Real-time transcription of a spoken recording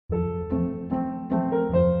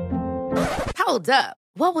Hold up.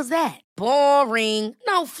 What was that? Boring.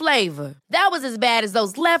 No flavor. That was as bad as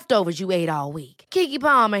those leftovers you ate all week. Keke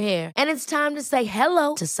Palmer here, and it's time to say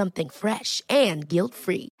hello to something fresh and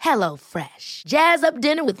guilt-free. Hello Fresh. Jazz up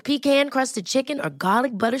dinner with pecan-crusted chicken or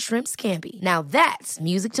garlic butter shrimp scampi. Now that's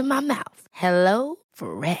music to my mouth. Hello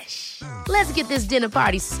Fresh. Let's get this dinner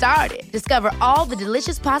party started. Discover all the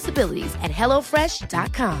delicious possibilities at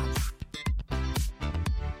hellofresh.com.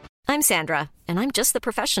 I'm Sandra, and I'm just the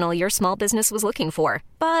professional your small business was looking for.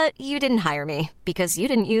 But you didn't hire me because you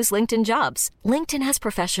didn't use LinkedIn Jobs. LinkedIn has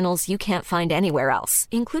professionals you can't find anywhere else,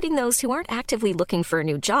 including those who aren't actively looking for a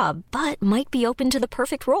new job, but might be open to the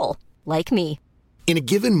perfect role, like me. In a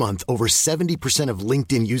given month, over 70% of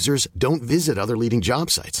LinkedIn users don't visit other leading job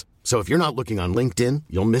sites. So if you're not looking on LinkedIn,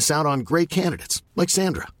 you'll miss out on great candidates like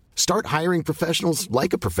Sandra. Start hiring professionals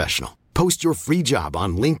like a professional. Post your free job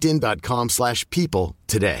on linkedin.com/people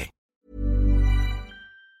today.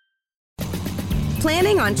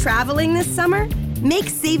 Planning on traveling this summer? Make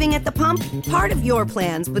saving at the pump part of your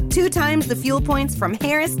plans with 2 times the fuel points from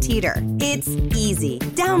Harris Teeter. It's easy.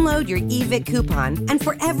 Download your eVic coupon, and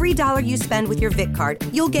for every $1 you spend with your Vic card,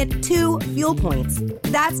 you'll get 2 fuel points.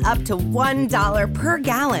 That's up to $1 per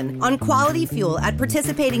gallon on quality fuel at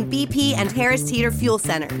participating BP and Harris Teeter fuel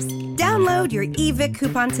centers. Download your eVic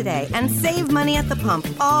coupon today and save money at the pump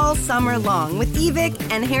all summer long with eVic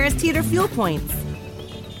and Harris Teeter fuel points.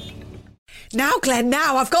 Now, Glenn,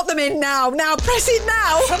 now. I've got them in now. Now, press it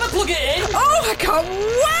now. Trying to plug it in. Oh, I can't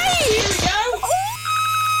wait. Here we go.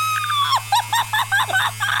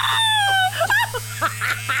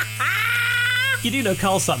 You do know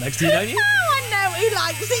Carl sat next to you, don't you? Oh, I know. He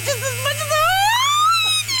likes it just as much as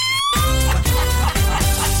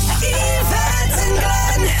Yvette and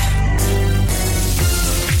Glenn.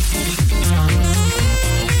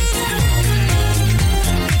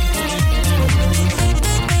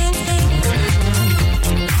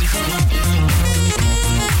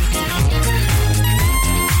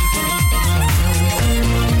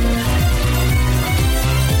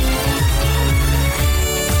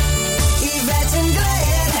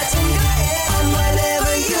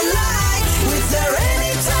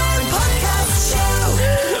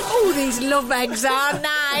 love eggs are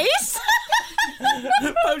nice.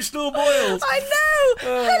 Poached or boiled. I know.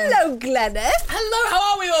 Hello, Glenneth. Hello,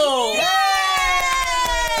 how are we all? Yay!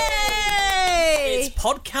 It's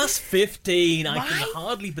podcast 15. I Right. can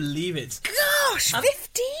hardly believe it. Gosh,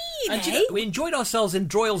 15, And you eh? know, we enjoyed ourselves in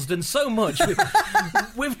Droylsden so much.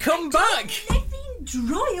 We've come back.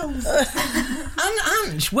 Droylsden. And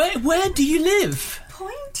Ange, where do you live?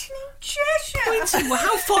 Poynton in Cheshire. Poynton. Well,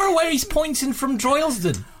 how far away is Poynton from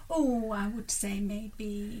Droylsden? Oh, I would say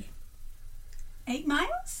maybe 8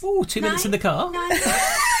 miles. Oh, 2 minutes in the car. 9 miles. 10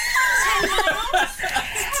 miles.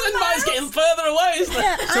 10 miles getting further away, isn't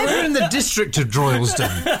it? So we're in the district of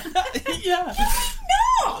Droylsden. Yeah.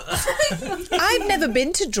 I've never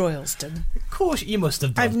been to Droylsden. Of course, you must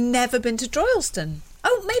have done. I've never been to Droylsden.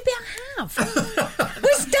 Oh, maybe I have.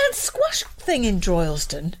 Was Dad's squash thing in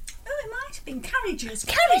Droylsden? Oh, it might have been Carriages.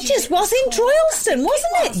 Carriages was in Droylsden,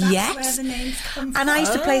 wasn't it? That's Yes. where the names come And I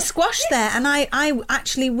used to play squash there, and I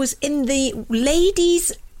actually was in the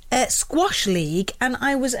ladies' squash league, and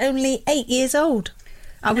I was only 8 years old.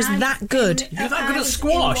 I was that good. You're that good I at was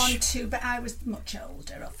squash? in one too, but I was much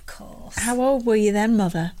older, of course. How old were you then,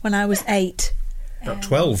 Mother, when I was 8? About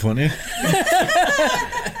 12, weren't you?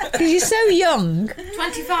 Because you're so young.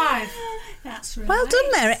 25. That's right. Well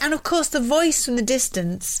done, Mary. And, of course, the voice from the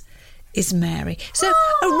distance is Mary. So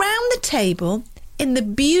around the table, in the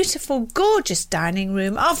beautiful, gorgeous dining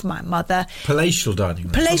room of my mother... Palatial dining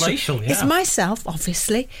room. Palatial, yeah. It's myself,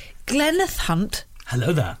 obviously, Glenneth Hunt.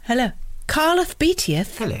 Hello there. Hello. Carleth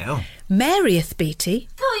Beattieth. Hello. Maryeth Beattie.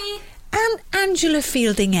 Hi. And Angela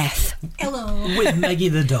Fielding-Eth. Hello. With Meggie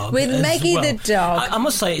the dog. With as Meggie well. the dog. I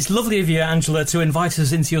must say, it's lovely of you, Angela, to invite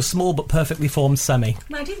us into your small but perfectly formed semi.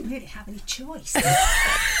 Well, I didn't really have any choice. It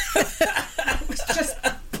was just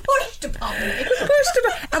pushed upon me.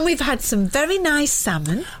 And we've had some very nice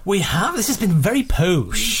salmon. We have. This has been very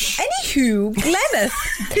posh. Anywho, Glenneth,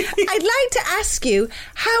 I'd like to ask you,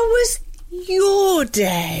 how was your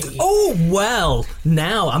day? Oh, well,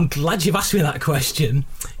 now I'm glad you've asked me that question.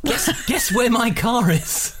 Guess where my car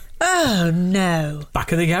is? Oh, no.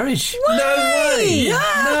 Back of the garage. Why? No way.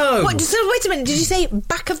 Yeah. No. What, so wait a minute, did you say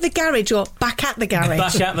back of the garage or back at the garage?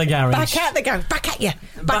 Back at the garage. Back at the garage. Back at you.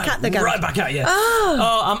 Back at the garage. Right back at you.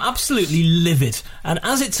 Oh. I'm absolutely livid. And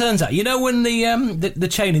as it turns out, you know when the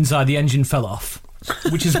chain inside the engine fell off?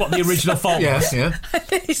 which is what the original fault was. Yeah.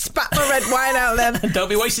 He spat my red wine out then. Don't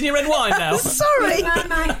be wasting your red wine now. Sorry.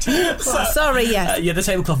 Sorry, yes. Yeah, the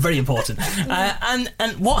tablecloth, very important.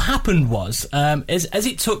 And what happened was, as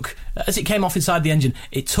it came off inside the engine,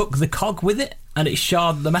 it took the cog with it, and it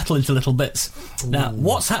shard the metal into little bits. Ooh. Now,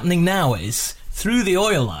 what's happening now is, through the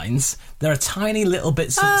oil lines, there are tiny little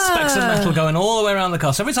bits of specks of metal going all the way around the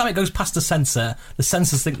car. So every time it goes past the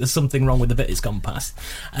sensors think there's something wrong with the bit it's gone past.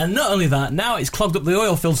 And not only that, now it's clogged up the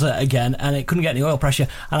oil filter again, and it couldn't get any oil pressure.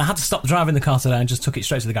 And I had to stop driving the car today and just took it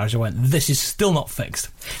straight to the garage and went, this is still not fixed.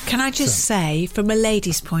 Can I just say, from a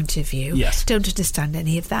lady's point of view, yes. Don't understand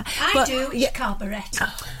any of that. I do. It's carburettor.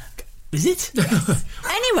 Is it?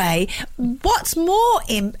 Anyway, what's more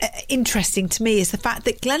interesting to me is the fact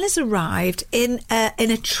that Glenn has arrived in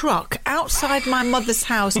a truck outside my mother's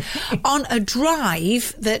house on a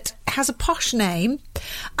drive that has a posh name,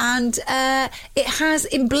 and it has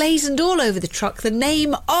emblazoned all over the truck the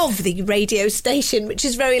name of the radio station, which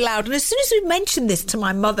is very loud. And as soon as we mentioned this to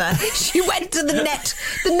my mother, she went to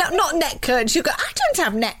not net curtains. She go, I don't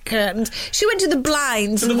have net curtains. She went to the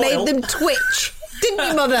blinds and made them twitch. Didn't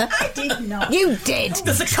you, Mother? I did not. You did.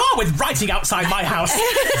 There's a car with writing outside my house.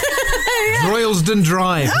 Droylsden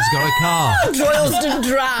Drive has got a car. Droylsden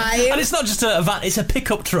Drive. And it's not just a van, it's a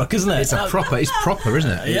pickup truck, isn't it? It's proper,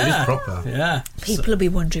 isn't it? Yeah. It is proper. Yeah. People will be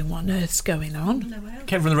wondering what on earth's going on.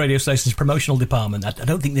 Came from the radio station's promotional department. I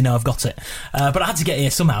don't think they know I've got it. But I had to get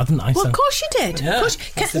here somehow, didn't I? Well, of course you did. Yeah.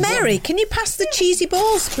 Mary, can you pass the cheesy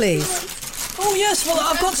balls, please? Oh, yes. Well,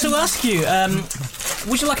 I've got to ask you,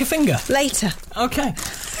 would you like a finger? Later. OK.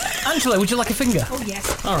 Angela, would you like a finger? Oh,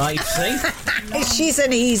 yes. All right, see? She's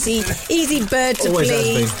an easy bird to Always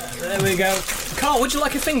please. has been. There we go. Carl, would you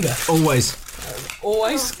like a finger? Always.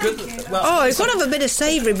 Always? Good. Well, you've got to have a bit of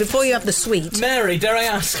savoury before you have the sweet. Mary, dare I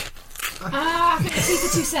ask? I think the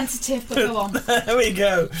teeth are too sensitive, but go on. There we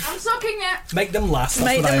go. I'm sucking it. Make them last. That's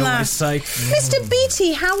Make what them I always say. Mr.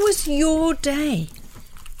 Beattie, how was your day?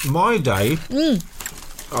 My day,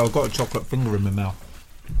 I've got a chocolate finger in my mouth.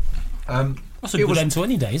 That's a good end to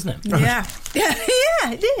any day, isn't it? Yeah. Yeah,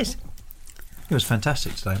 it is. It was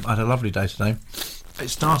fantastic today. I had a lovely day today. It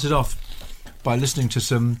started off by listening to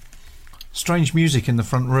some strange music in the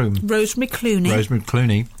front room. Rosemary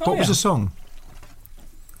Clooney. What was the song?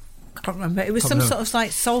 I can't remember. It was some sort of like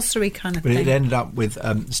salsa-y kind of But thing. it ended up with,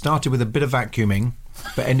 started with a bit of vacuuming,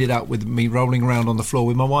 but ended up with me rolling around on the floor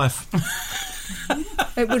with my wife.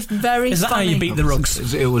 It was very Is that funny. how you beat the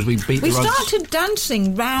rugs? It was we beat We the rugs. started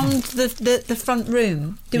dancing round the front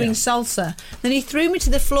room, doing salsa. Then he threw me to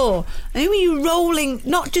the floor. And we were rolling,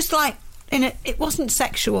 not just like it wasn't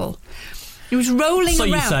sexual. He was rolling So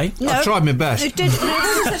around. you say? No, I tried my best. It did. No,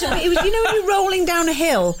 it wasn't such a, it was, you know, when you're rolling down a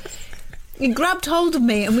hill. He grabbed hold of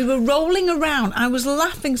me and we were rolling around. I was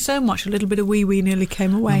laughing so much, a little bit of wee-wee nearly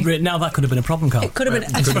came away. Now that could have been a problem, Carl. It could have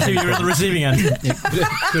been. Especially if you were at the receiving end.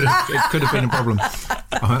 It could have been a problem.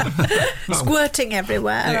 Squirting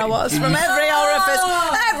everywhere I was, from every orifice.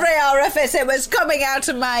 Every orifice, it was coming out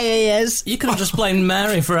of my ears. You could have just blamed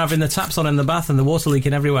Mary for having the taps on in the bath and the water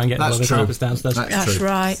leaking everywhere and getting all the carpets downstairs. That's true.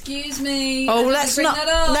 right. Excuse me. Oh, let's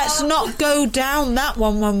not go down that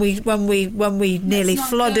one when we nearly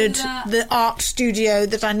flooded the art studio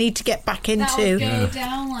that I need to get back into. Go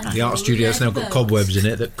down like The art studio's now got cobwebs in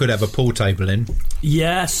it that could have a pool table in.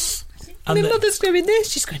 Yes. My mother's doing this.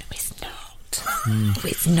 She's going, it's not.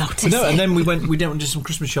 It's not. No, and then we went to do some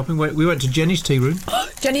Christmas shopping. We went to Jenny's tea room.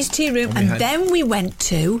 Jenny's tea room, and then we went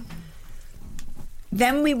to.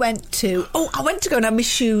 Oh, I went to go and have my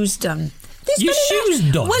shoes done. Your shoes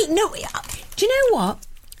done? Well, no. Do you know what?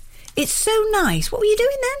 It's so nice. What were you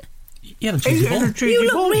doing then? You haven't cheesy ball. You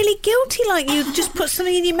look really guilty, like you just put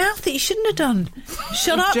something in your mouth that you shouldn't have done.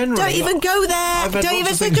 Shut up! Generally, Don't even go there. I've had Don't lots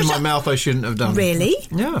even of things in my mouth I shouldn't have done. Really?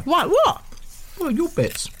 Yeah. What? Well, your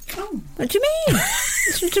bits. What do you mean?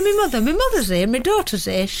 Listen to my mother. My mother's here. My daughter's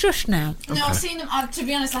here. Shush now. No, I've seen them. To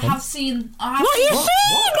be honest, I have seen. What have you seen?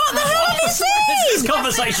 What the hell have you Is seen? this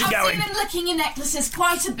conversation I've going? seen him licking your necklaces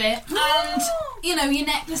quite a bit, and you know your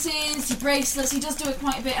necklaces, your bracelets. He does do it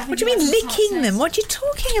quite a bit. I think What do you mean he likes his licking them? What are you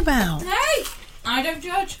talking about? Hey, I don't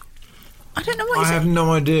judge. I don't know what I you have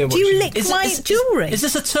no idea. Do you lick my jewellery? Is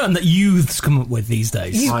this a term that youths come up with these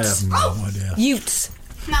days? I have no idea. Utes.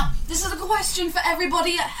 Now, this is a question for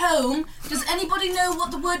everybody at home. Does anybody know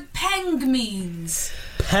what the word peng means?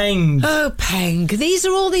 Peng. Oh, peng. These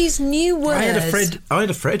are all these new words. I had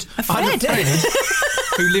a Fred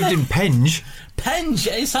who lived in Penge. Penge.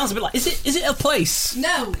 It sounds a bit like. Is it a place?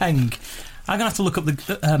 No. Peng. I'm gonna have to look up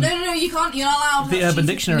the. No, you can't. You're not allowed. The Urban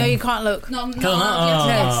Dictionary. No, you can't look. Not Can't I? allowed.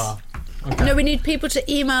 Yes. Okay. No, we need people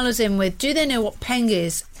to email us in with, do they know what peng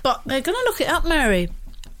is? But they're going to look it up, Mary.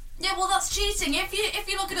 Yeah, well, that's cheating. If you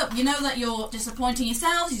look it up, you know that you're disappointing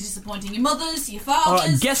yourselves, you're disappointing your mothers, your fathers. All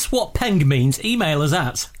right, guess what peng means? Email us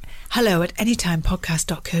at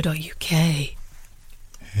hello@anytimepodcast.co.uk.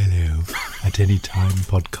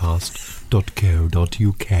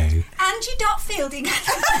 hello@anytimepodcast.co.uk. Angie.Fielding. Do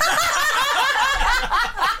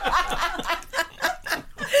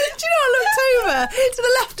you know, I looked over to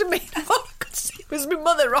the left of me and all I could see was my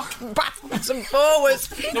mother rocking backwards and forwards.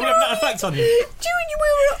 No, we have that effect on you. You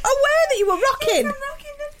were aware that you were rocking.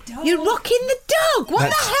 You're rocking the dog. What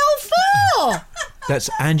the hell for? That's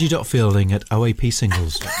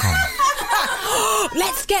Angie.Fielding@oapsingles.com.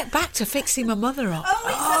 Let's get back to fixing my mother up.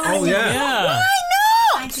 Oh, yeah. Yeah. Why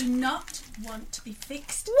I not? do not want to be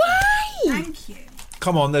fixed. Why? Thank you.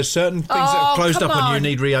 Come on, there's certain things that are closed come up and you on.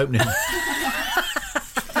 need reopening.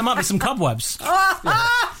 There might be some cobwebs.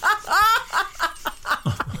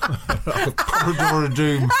 Corridor of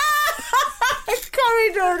doom.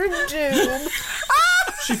 Corridor of doom.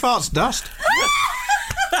 She farts dust.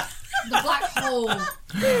 The black hole.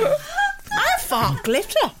 I fart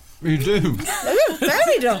glitter. You do.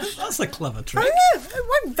 Very dust. That's a clever trick. I know.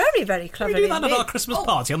 I'm very, very clever. We do that at our Christmas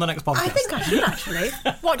party on the next podcast. I think I should, actually.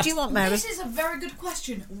 What do you want, Mary? This is a very good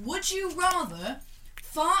question. Would you rather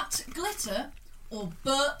fart glitter or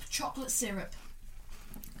burp chocolate syrup?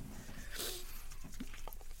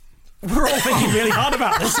 We're all thinking really hard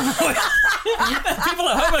about this. People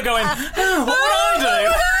at home are going, oh, what would I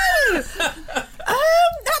do?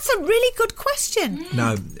 That's a really good question.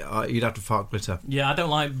 No, you'd have to fart glitter. Yeah, I don't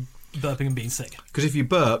like burping and being sick. Because if you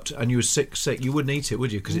burped and you were sick, you wouldn't eat it,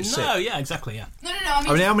 would you? Because it's sick. No, yeah, exactly, yeah. No.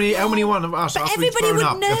 I mean, how many one of us, But after we've everybody thrown would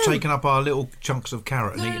up, know. have taken up our little chunks of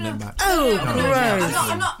carrot and eaten them back? Oh, No, gross.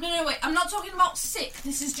 wait. I'm not talking about sick.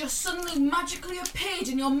 This is just suddenly magically appeared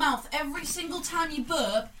in your mouth every single time you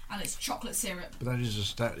burp, and it's chocolate syrup. But that is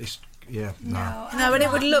just that. Yeah, no. No, and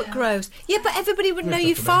it would look gross. Yeah, but everybody would know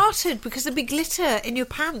you farted because there'd be glitter in your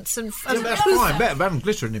pants and Yeah, but that's fine. Better having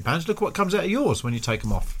glitter in your pants. Look what comes out of yours when you take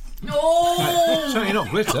them off. Oh! Certainly not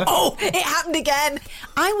glitter. Oh, it happened again.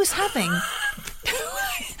 I was having...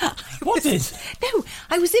 What did? No,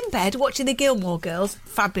 I was in bed watching the Gilmore Girls.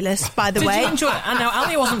 Fabulous, by the Did way. you enjoy it? And now,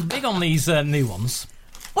 Ali wasn't big on these new ones.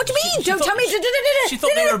 What do you mean? She Don't thought- tell me. she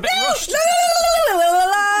thought they were a bit rushed. La, la, la, la, la,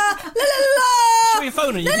 la, la, la. Show me your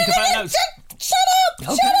phone and you can compare notes. Shut up!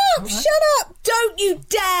 Okay, Shut up! all right. Shut up! Don't you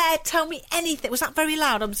dare tell me anything. Was that very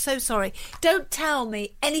loud? I'm so sorry. Don't tell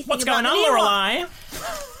me anything What's about going on, the new one. Lorelei?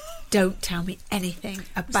 Don't tell me anything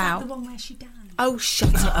about... The one where she died. Oh,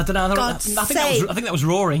 shut up. I don't know. God's I think that was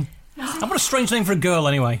Rory. What a strange name for a girl,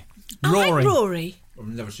 anyway. Rory. I'm Rory. I've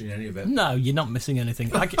never seen any of it. No, you're not missing anything.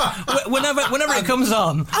 Whenever it comes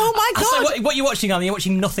on. Oh, my I say, God. what are you watching, Ali? You're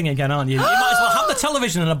watching nothing again, aren't you? You might as well have the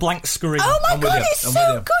television and a blank screen. Oh, my I'm with God, you. it's I'm so with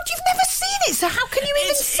you. good. You've never seen it, so how can you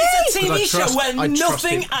even see It's a TV Because I trust- show where I trust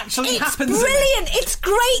nothing it. actually It's happens. in it. brilliant. It's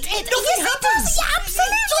great. Nothing happens. Yeah,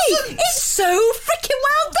 absolutely. It's so freaking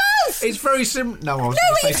well done. It's very simple. No, I was No,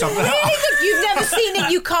 going to say it's something really else. good. You've never seen it.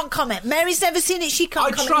 You can't comment. Mary's never seen it. She can't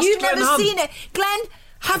I comment. trust You've Glenn never Hunt. seen it. Glenn,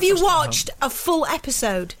 have you watched a full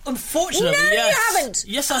episode? Unfortunately, No, yes. you haven't.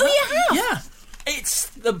 Yes, I Oh, you have? Yeah. It's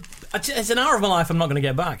an hour of my life I'm not going to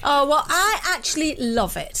get back. Oh, well, I actually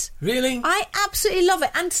love it. Really? I absolutely love it.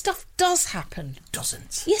 And stuff does happen.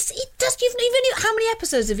 Doesn't. Yes, it does. How many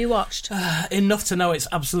episodes have you watched? Enough to know it's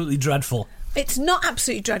absolutely dreadful. It's not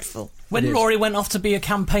absolutely dreadful. When Rory went off to be a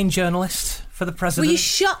campaign journalist for the president. Will you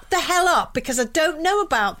shut the hell up? Because I don't know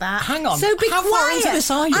about that. Hang on. So be How quiet. far into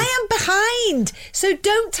this are you? I am behind. So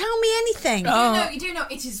don't tell me anything. You do know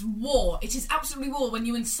it is war. It is absolutely war when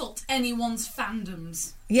you insult anyone's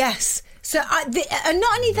fandoms. Yes. So, and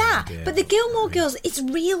not only that, but the Gilmore Girls, it's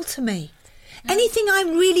real to me. Anything I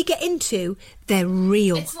really get into, they're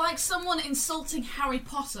real. It's like someone insulting Harry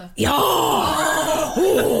Potter.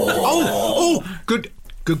 Oh, good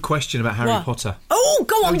question about Harry What? Potter. Oh,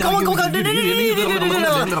 go on. No,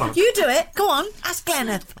 You do it. Go on. Ask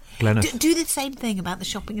Glenneth. Glenneth. Do the same thing about the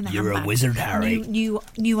shopping and the You're a handbag. wizard, Harry. New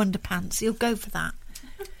underpants. You'll go for that.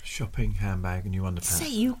 Shopping, handbag, and new underpants. Say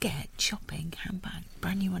you get shopping, handbag,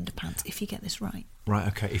 brand new underpants if you get this right. Right,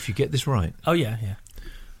 okay. If you get this right, Oh, yeah.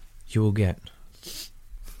 you will get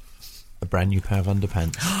a brand new pair of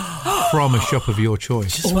underpants from a shop of your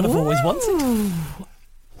choice. Just what I've always wanted.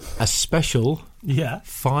 A special Yeah.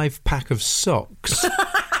 5-pack of socks.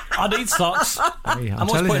 I need socks. Hey, I'm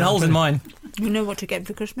always telling putting you, holes in mine. You know what to get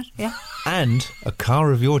for Christmas, yeah? And a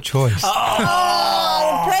car of your choice.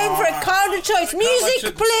 Oh, playing for a card of choice.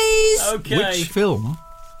 Music, please. Okay. Which film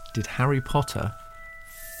did Harry Potter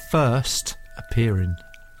first appear in?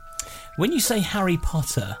 When you say Harry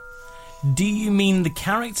Potter, Do you mean the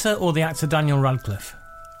character or the actor Daniel Radcliffe?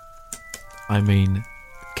 I mean,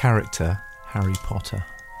 character Harry Potter.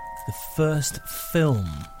 The first film.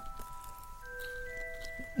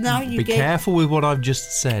 Now you Be gave... careful with what I've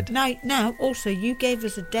just said. Now, also, you gave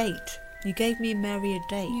us a date. You gave me and Mary a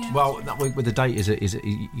date. Yeah. Well, with the date, is it?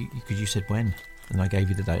 Because you said when, and I gave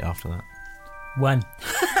you the date after that. When?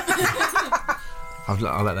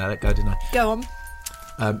 I'll let that go, didn't I? Go on.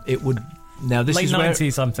 It would. Now this Late is where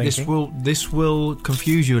 90s, I'm thinking. This will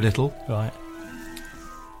confuse you a little. Right.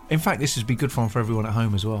 In fact, this would be good fun for everyone at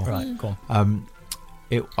home as well. Right, go on.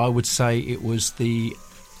 I would say it was the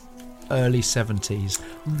early 70s.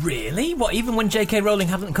 Really? What, even when J.K. Rowling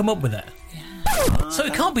hadn't come up with it? Yeah. So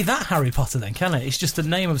it can't be that Harry Potter then, can it? It's just the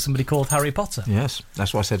name of somebody called Harry Potter. Yes,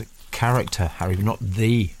 that's why I said character Harry, not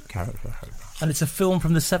the character Harry Potter. And it's a film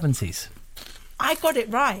from the 70s. I got it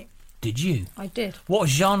right. Did you? I did. What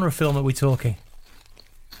genre film are we talking?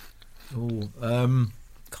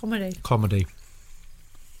 Comedy. Comedy.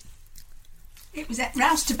 It was at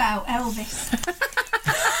Roustabout Elvis.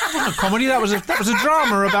 Not a comedy. That was a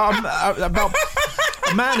drama about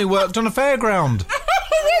a man who worked on a fairground.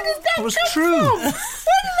 Where does that was come true. from? Where did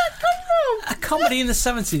that come from? A comedy in the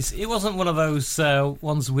 70s. It wasn't one of those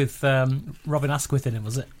ones with Robin Asquith in it,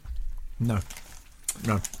 was it? No.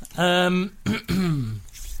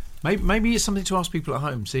 Maybe it's something to ask people at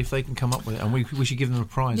home, see if they can come up with it, and we should give them a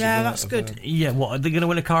prize. Yeah, that's good. Yeah, what? Are they going to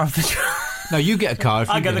win a car off the... No, you get a car if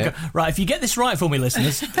you I get get a it. car. Right, if you get this right for me,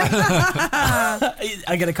 listeners,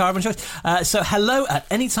 I get a car of my choice. So hello at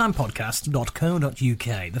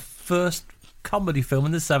anytimepodcast.co.uk, the first comedy film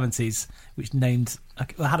in the 70s which had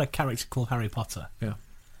a character called Harry Potter. Yeah.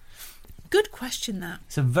 Good question, that.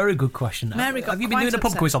 It's a very good question. Mary got Have you been quite doing a pub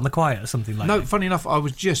upset. quiz on the quiet or something like No, that? funny enough, I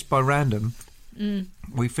was just by random.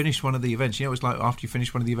 We finished one of the events. You know, it's like after you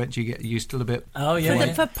finish one of the events, you're still a bit. Oh,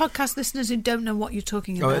 yeah. For podcast listeners who don't know what you're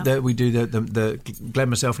talking about. We do the Glenn,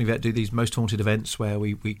 myself, and Yvette do these most haunted events where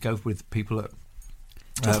we go with people at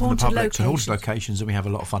from the haunted public to haunted locations. locations, and we have a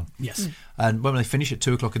lot of fun. Yes. And when they finish at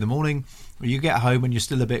 2:00 in the morning, you get home and you're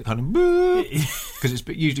still a bit kind of because it's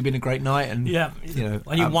usually been a great night, and Yeah. you know,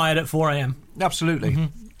 When you're wired at 4 a.m. absolutely.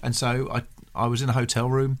 And so I was in a hotel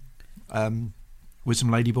room with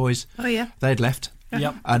some lady boys. Oh, yeah. They had left.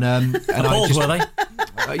 Yep. And I Appalled, just were they?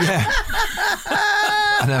 yeah.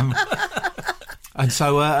 And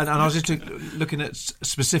so I was just looking at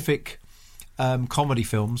specific comedy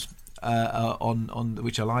films on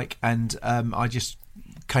which I like, and I just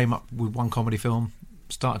came up with one comedy film,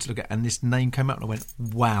 started to look at, and this name came up, and I went,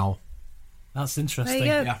 "Wow, That's interesting.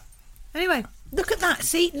 There you go. yeah." Anyway, look at that.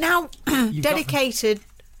 See, now dedicated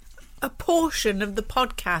a portion of the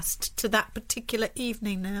podcast to that particular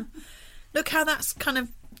evening now. Look how that's kind of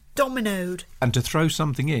dominoed. And to throw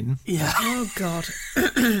something in, Yeah. Oh, God.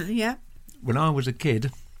 Yeah. when I was a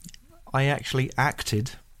kid, I actually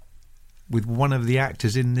acted with one of the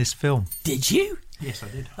actors in this film. Did you? Yes, I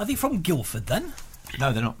did. Are they from Guildford then?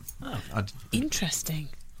 No, they're not. Interesting.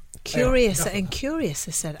 Curious,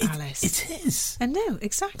 said Alice. It is. I know,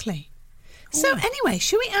 exactly. So, anyway,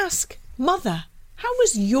 shall we ask Mother, how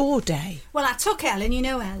was your day? Well, I took Ellen. You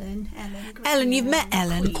know Ellen. Ellen, you've met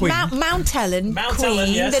Ellen. Queen. Mount Ellen, Mount Queen,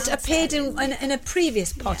 Ellen, yes. that appeared in a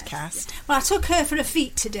previous podcast. Well, I took her for a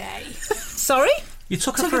feat today. Sorry? You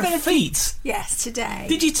took her Took for a bit a of feat. Yes, today.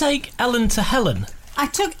 Did you take Ellen to Helen? I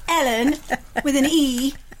took Ellen with an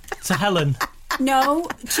E. To Helen? No,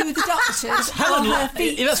 to the doctors for Helen, her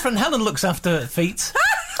feet. that's friend Helen looks after feet.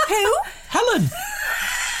 Who? Helen.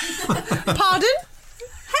 Pardon?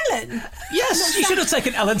 Helen. Yes, you should have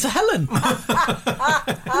taken Ellen to Helen.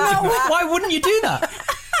 Why wouldn't you do that?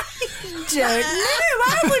 Don't know.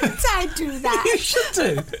 Why wouldn't I do that? You should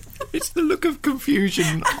do. It's the look of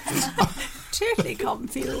confusion. Totally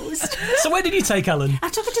confused. So where did you take Ellen? I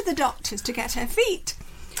took her to the doctors to get her feet.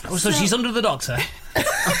 Oh, so she's under the doctor.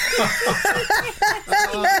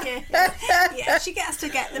 Yeah, she gets to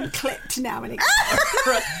get them clipped now and again.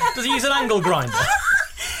 Right. Does he use an angle grinder?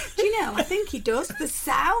 Do you know, I think he does. The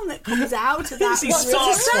sound that comes out of that. He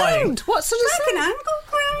starts playing. What sort of Like an angle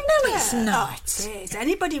grinder. No, it's not. Oh, it is.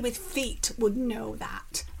 Anybody with feet would know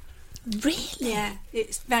that. Really? Yeah,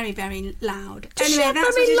 it's very, very loud. Does she have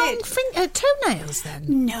that's very what long it is. toenails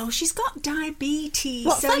then? No, she's got diabetes.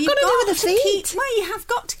 What's so that you've got to do with the feet? Well, you have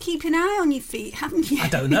got to keep an eye on your feet, haven't you? I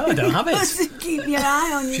don't know, I don't have it. You've got to keep your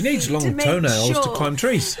eye on your She feet. needs to long make toenails to sure. climb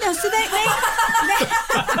trees. No, so they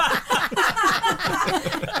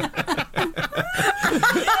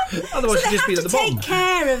Otherwise, so she'd they just be have at to the bottom. take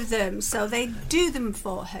care of them, so they do them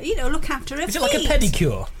for her. You know, look after her Is feet. it like a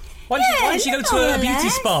pedicure? Why don't you go to a beauty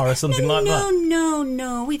spa or something like that?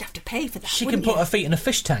 No, we'd have to pay for that. She can put her feet in a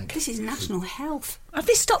fish tank. This is national health. Have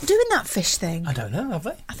they stopped doing that fish thing? I don't know, have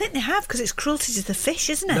they? I think they have, because it's cruelty to the fish,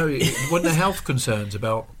 isn't it? No, when the health concerns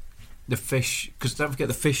about the fish, because don't forget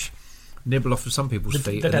the fish nibble off of some people's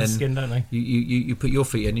feet, The and dead then skin, don't they? you put your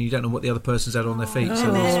feet in, and you don't know what the other person's had on their feet.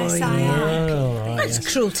 So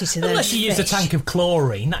That's cruelty to the Unless you use a tank of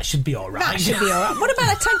chlorine, that should be all right. That should be all right. What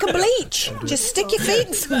about a tank of bleach? Just stick your feet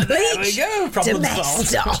in some bleach. There we go. Problem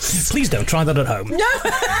solved. Please don't try that at home. No.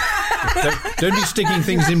 don't be sticking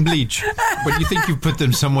things in bleach when you think you've put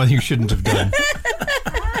them somewhere you shouldn't have done.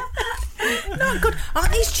 Not good.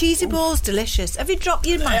 Aren't these cheesy balls delicious? Have you dropped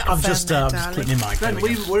your microphone? I've just putting in my Glenn,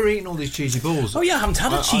 we're eating all these cheesy balls. Oh yeah, I haven't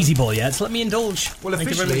had a cheesy ball yet, so let me indulge. Well,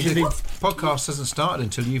 officially, the podcast hasn't started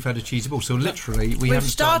until you've had a cheesy ball, so literally we haven't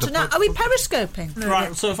started. Now. Are we periscoping?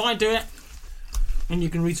 Right, so if I do it, and you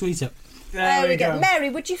can retweet it. There we go. Mary,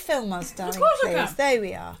 would you film us, darling, please? There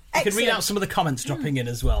we are. I could read out some of the comments dropping in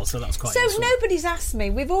as well, so that's quite So useful. nobody's asked me.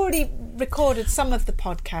 We've already recorded some of the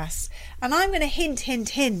podcasts, and I'm going to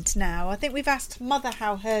hint now. I think we've asked Mother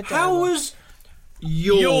how her day How was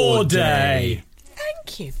your day?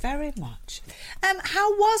 Thank you very much.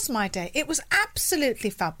 How was my day? It was absolutely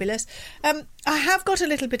fabulous. I have got a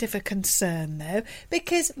little bit of a concern, though,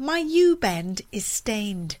 because my U-bend is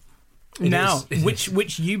stained. Now,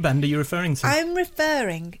 which U-bend are you referring to? I'm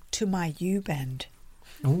referring to my U-bend.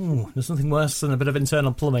 Oh, there's nothing worse than a bit of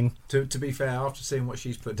internal plumbing. To be fair, after seeing what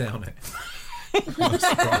she's put down it.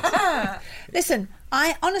 Listen,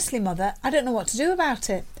 I honestly, Mother, I don't know what to do about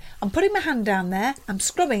it. I'm putting my hand down there, I'm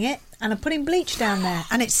scrubbing it, and I'm putting bleach down there,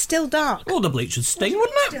 and it's still dark. Well, the bleach would sting,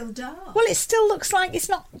 wouldn't it? Still dark. Well, it still looks like it's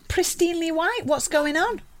not pristinely white. What's going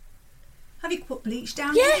on? Have you put bleach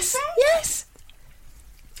down? Yes, yes.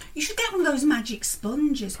 You should get one of those magic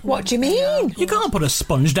sponges. What do you mean? You can't put a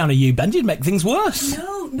sponge down a U-bend, you'd make things worse.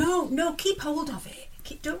 No, keep hold of it.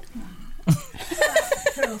 Don't...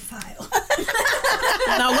 Profile.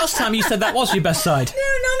 Now, last time you said that was your best side.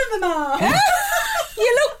 No, none of them are.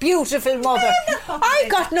 You look beautiful, Mother. I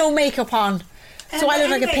got no makeup on, so I look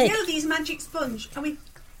like a pig. You know these magic sponge. Are we...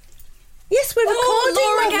 Yes, we're recording,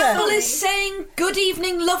 Laura Mother. Gaffel is saying, good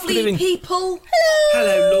evening, lovely Good evening. people.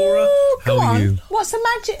 Hello, Laura. Go How are on. you? What's the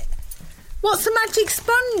magic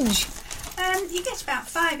sponge? You get about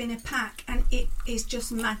 5 in a pack, and it is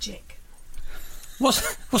just magic.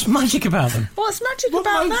 What's magic about them? What's magic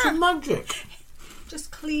about that? magic?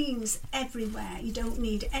 Just cleans everywhere. You don't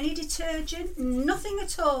need any detergent, nothing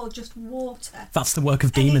at all, just water. That's the work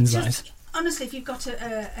of And it demons, just- that is. Honestly, if you've got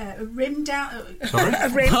a rim down... Sorry?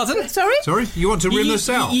 Pardon? Sorry? You want to rim you, us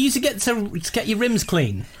out? You used to get your rims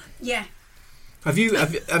clean. Yeah. Have you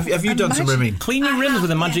done some rimming? Clean your rims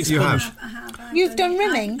with a magic You sponge. have. I have. You've done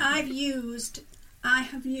rimming? I have used...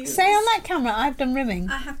 Say on that camera, I've done rimming.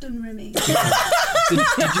 I have done rimming. Did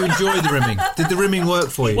you enjoy the rimming? Did the rimming work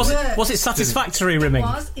for you? Was it satisfactory rimming?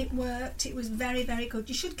 It worked. It was very, very good.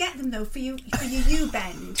 You should get them though for your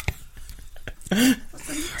U-bend.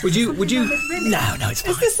 Would you? No, it's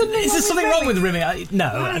fine. Is there something wrong with rimming?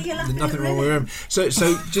 No. There's nothing wrong with rim. So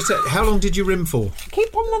just how long did you rim for?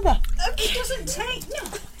 Keep on, Mother. It doesn't take. No,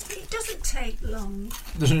 it doesn't take long.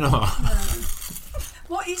 Does it not?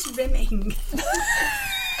 What is rimming? What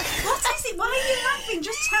is it? Why are you laughing?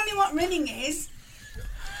 Just tell me what rimming is.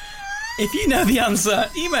 If you know the answer,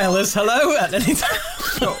 email us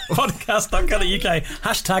hello@anytimepodcast.co.uk.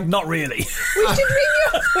 Hashtag not really.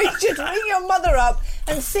 We should ring your mother up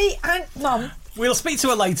and see, Mum. We'll speak to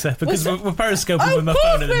her later because we're periscoping with my Of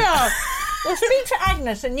phone. course we are. We'll speak to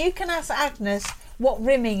Agnes, and you can ask Agnes what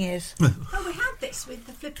rimming is. Oh, we had this with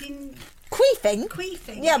the flipping Queefing?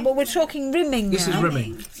 Yeah, but we're talking rimming now. This is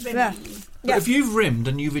rimming. Yeah. But if you've rimmed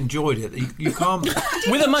and you've enjoyed it, you can't.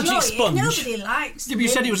 With a magic Enjoy sponge. it. Nobody likes. Yeah, but you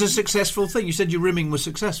said it was a successful thing. You said your rimming was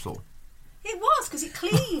successful. It was because it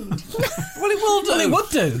cleaned. Well, it will do. Well, it would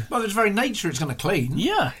do. Well, it's very nature. It's going to clean.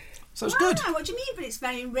 Yeah. So it's good. Wow, what do you mean? But it's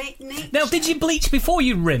very nature. Now, did you bleach before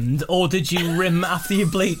you rimmed, or did you rim after you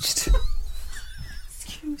bleached?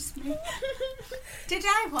 Excuse me. Did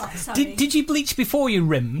I what? Sorry. Did you bleach before you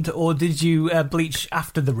rimmed, or did you bleach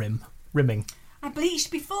after the rimming? I bleached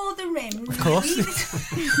before the rim. Of course.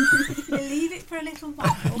 Leave it for a little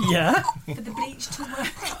while. Yeah. For the bleach to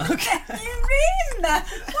work. Okay. You rim.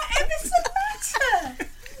 Whatever's the matter?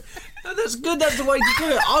 No, that's good. That's the way to do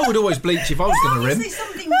it. I would always bleach if I was going to rim. Obviously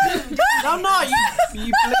something good. No,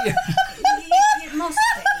 you bleach. It must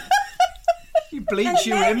be. You bleach And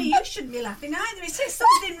your Mary, rim. you shouldn't be laughing either. It says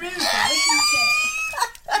something rude there, isn't it?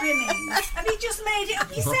 Rimming. Have you just made it up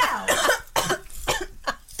yourself?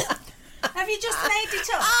 Have you just made it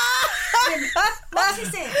up? What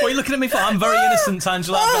is it? What are you looking at me for? I'm very innocent,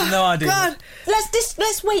 Angela. I've got no idea. God.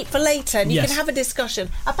 Let's wait for later and you Yes. can have a discussion.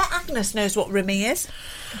 I bet Agnes knows what rimming is.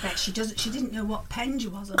 I bet she doesn't. She didn't know what penge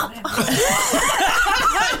was or whatever.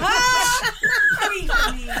 Very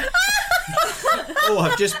funny. Oh,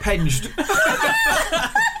 I've just penged.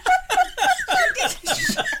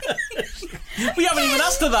 We haven't even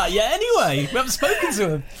asked her that yet anyway. We haven't spoken to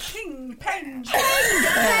her. King, penge.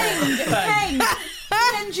 Peng.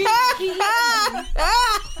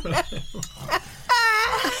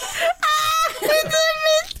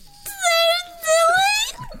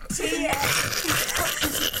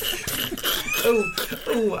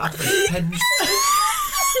 Oh, I've penged.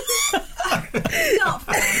 It's not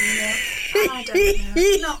fair, you know. I don't know.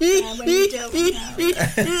 It's not fair when you don't know.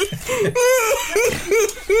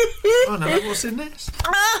 Oh no, what's in this?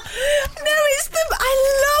 No, it's the.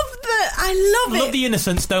 I love We love it. the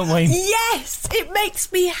innocence, don't we? Yes, it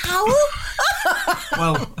makes me howl.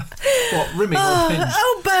 Well, what, rimming or penge?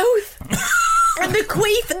 Oh, both. And the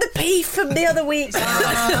queef and the peef from the other week.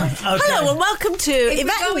 Hello and welcome to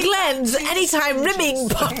Yvette and Glenn's Anytime Rimming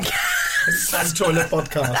podcast. That's toilet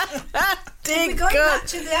podcast. Dear We're going God. back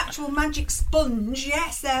to the actual magic sponge.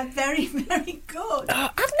 Yes, they're very, very good.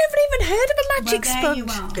 I've never even heard of a magic Well, there sponge. you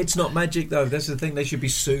are. It's not magic though. That's the thing. They should be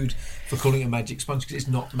sued for calling it a magic sponge because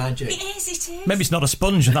it's not magic. It is. Maybe it's not a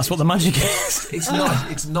sponge and that's what the magic is. It's not.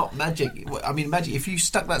 It's not magic. I mean, magic. If you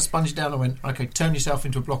stuck that sponge down and went, okay, turn yourself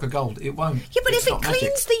into a block of gold, it won't. Yeah, but It's if it not cleans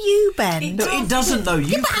magic. the U-bend... No, it doesn't though. You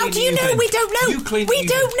Yeah, but how clean do the you know? U-bend. We don't know. You clean We the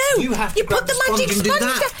don't U-bend. know. You have to You grab put the sponge magic and do sponge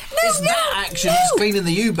that. down. No, It's that action. no. It's cleaning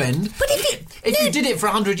the U-bend. But if you did it for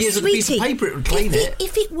 100 years with a piece of Sweetie, paper, it would clean it.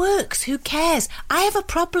 If it works, who cares? I have a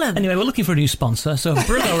problem. Anyway, we're looking for a new sponsor, so if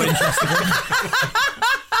Brillo are interested in...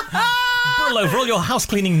 Brillo, for all your house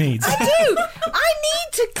cleaning needs. I do. I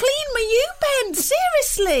need to clean my U-bend.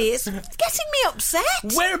 Seriously, it's getting me upset.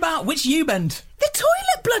 Whereabout? Which U-bend? The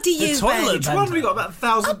toilet bloody The U-bend. toilet Which one? We've got about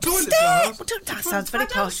 1,000 toilets in our Upstairs. house. Well, that sounds very I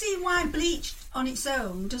don't posh. see why bleach on its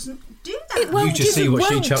own doesn't do that. It won't You just see what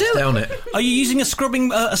she won't chucks do it. down it. Are you using a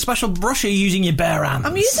scrubbing, a special brush, or are you using your bare hands?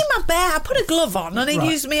 I'm using my bare. I put a glove on and I Right.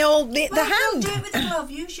 use me all the Well, hand. Don't do it with a glove.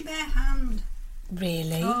 Use your bare hand.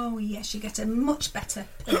 Really? Oh yes, you get a much better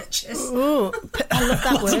purchase. Ooh, I love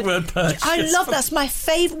that That's a word. word purchase. I love that's my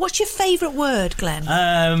favourite. What's your favourite word, Glenn?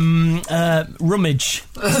 Rummage.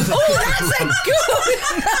 That's a good.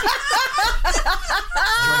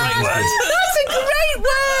 That's a great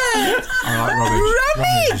word. I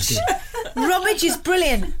like rubbish. Rummage. Rummage is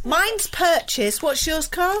brilliant. Mine's purchase. What's yours,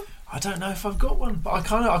 Carl? I don't know if I've got one, but I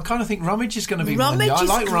kind of think rummage is going to be Rummage one. I is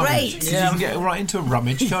like rummage. great. You can get right into a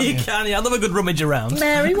rummage, can't you? You can, yeah. I love a good rummage around.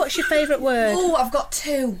 Mary, what's your favourite word? Oh, I've got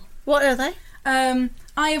two. What are they? I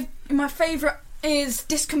have my favourite is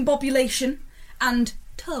discombobulation and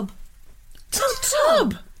tub.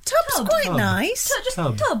 Tub. Tub's quite Tub. nice. Just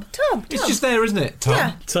Tub. tub. It's just there, isn't it? Tub.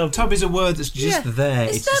 Yeah. Tub is a word that's just Yeah. there.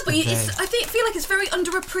 It's just there, but there. I feel like it's very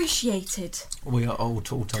underappreciated. We are all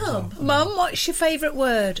tubs. Tub. Mum, what's your favourite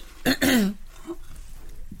word? Choking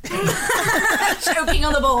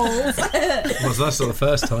on the balls. Was that sort of the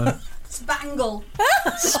first time? Spangle.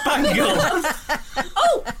 Spangle.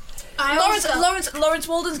 Oh, Lawrence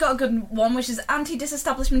Walden's got a good one, which is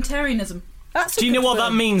anti-disestablishmentarianism. That's a Do you know good what that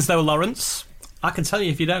word. means, though, Lawrence? I can tell you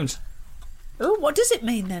if you don't. Oh, what does it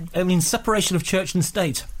mean then? It means separation of church and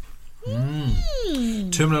state.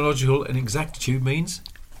 Terminological inexactitude means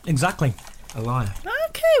Exactly. a liar.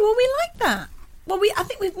 Okay, well, we like that. Well, I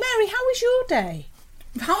think with Mary, how was your day?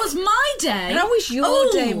 How was my day? How was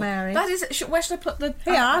your day, Mary? That is. Where should I put the?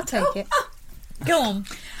 Here, I'll take it. Go on.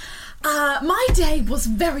 My day was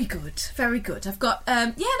very good. Very good. I've got.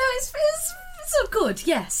 It's so good.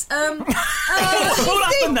 Yes. What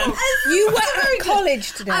happened then? You were at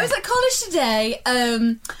college today. I was at college today.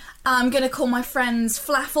 I'm going to call my friends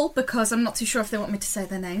Flaffle because I'm not too sure if they want me to say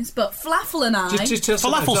their names. But Flaffle and I. Just tell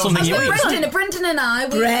Falafel someone. something you eat. Brendan and I.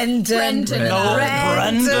 Brendan. and No, I.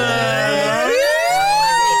 Brendan.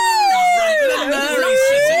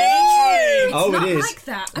 Oh, not it is. like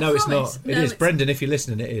that, I No, it's promise. not. No, It is. it's- Brendan, if you're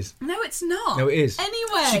listening, it is. No, it's not. No, it is.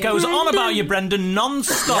 Anyway. She goes on about you, Brendan,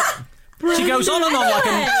 non-stop. She goes on and on like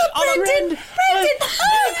a... Brendan! Brendan!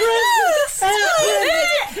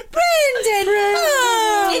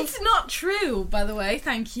 Oh. It's not true, by the way.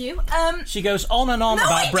 Thank you. She goes on and on No,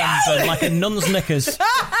 about I Brendan don't. like a nun's knickers.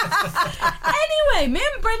 Anyway, me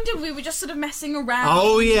and Brendan, we were just sort of messing around.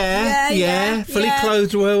 Oh, yeah. Yeah. Fully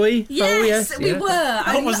clothed, were we? Yes, oh, yes. we yeah. were.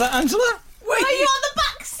 What was that, Angela? Are you on the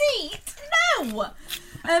back seat? No.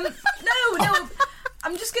 No.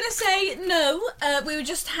 I'm just going to say no. We were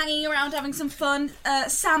just hanging around having some fun.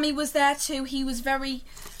 Sammy was there too. He was very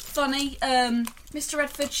funny. Mr.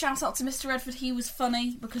 Redford, shout out to Mr. Redford. He was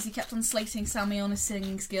funny because he kept on slating Sammy on his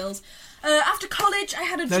singing skills. After college, I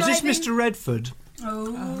had a driving... Now, is this Mr. Redford?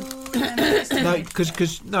 Oh.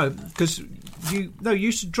 Because you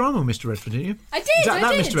used to drum on Mr. Redford, didn't you? I did, Is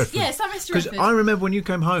that did. Mr. Redford? Yes, that Mr. Because Redford. I remember when you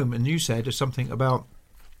came home and you said something about...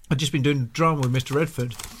 I'd just been doing drama with Mr.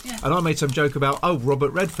 Redford, and I made some joke about,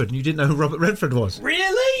 Robert Redford, and you didn't know who Robert Redford was.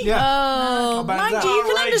 Really? Yeah. Oh, mind that? you, you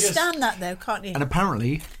can Outrageous. understand that though, can't you? And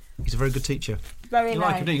apparently, he's a very good teacher. Very You nice.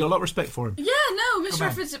 like him, do you? You got a lot of respect for him. Yeah, no, Mr.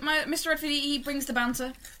 Redford, he brings the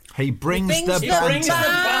banter. He brings Brings the the banter.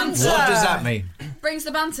 banter. What does that mean? Brings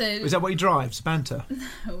the banter. Is that what he drives? Banter?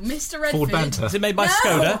 Oh, Mr. Redford. Ford Banter. Is it made by No!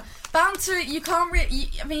 Skoda? Banter, you can't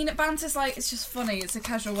banter's like, it's just funny. It's a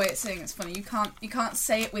casual way of saying it's funny. You can't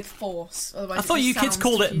say it with force. Otherwise I thought it you just kids sounds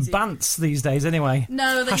called it cheesy. bants these days anyway.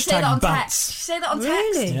 No, they say Hashtag that on bants. text. You say that on text.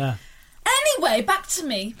 Really? Yeah. Anyway, back to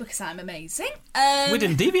me, because I'm amazing. We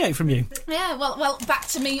didn't deviate from you. Yeah, well, back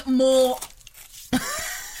to me, more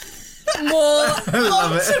on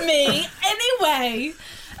to me. Anyway,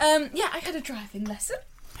 I had a driving lesson.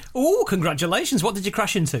 Oh, congratulations. What did you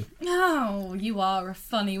crash into? Oh, you are a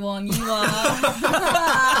funny one. You are.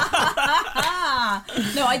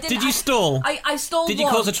 No, I didn't. Did you stall? I stalled. Did you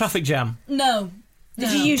cause a traffic jam? No.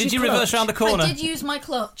 Did you use Did you your clutch? reverse round the corner? I did use my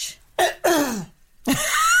clutch.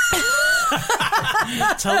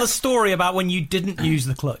 Tell the story about when you didn't use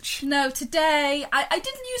the clutch. No, today I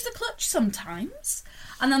didn't use the clutch sometimes.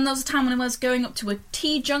 And then there was a time when I was going up to a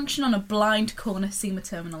T-junction on a blind corner, SEMA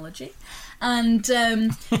terminology. And,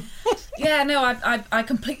 I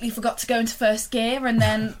completely forgot to go into first gear. And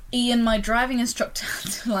then Ian, my driving instructor,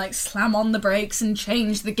 had to, slam on the brakes and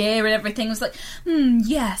change the gear and everything. I was like,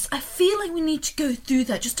 yes, I feel like we need to go through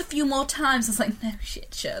that just a few more times. I was like, no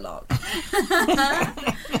shit, Sherlock.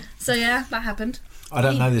 So, yeah, that happened. I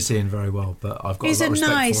don't know this Ian very well, but I've got He's a lot of a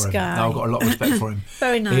respect nice for him. guy. No, I've got a lot of respect for him.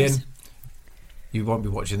 Very nice. Ian, you won't be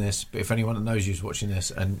watching this, but if anyone that knows you's watching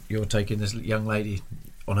this and you're taking this young lady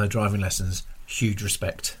on her driving lessons, huge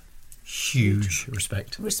respect. Huge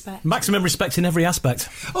respect. Respect. Maximum respect in every aspect.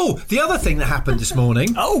 Oh, the other thing that happened this morning.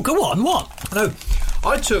 Oh, go on, what? No,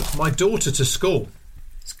 I took my daughter to school.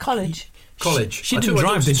 It's college. College. She I didn't took my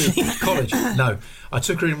drive, daughter did she? to College. No, I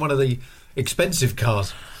took her in one of the expensive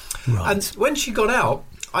cars. Right. And when she got out,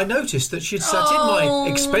 I noticed that she'd sat in my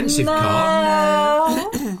expensive car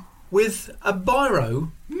with a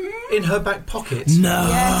biro in her back pocket. No.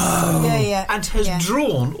 Yes. Yeah. And has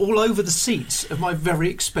drawn all over the seats of my very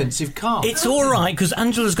expensive car. It's all right, because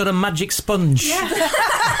Angela's got a magic sponge.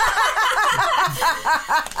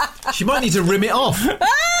 She might need to rim it off.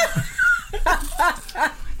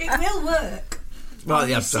 It will work. Well, On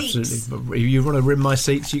yeah, your seats. absolutely. But if you want to rim my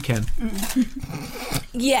seats, you can.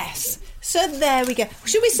 Yes. So there we go.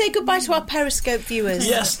 Should we say goodbye to our Periscope viewers?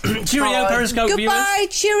 Yes. Cheerio, Periscope viewers. Goodbye.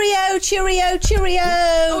 Cheerio. Cheerio. Cheerio.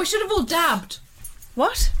 Oh, we should have all dabbed.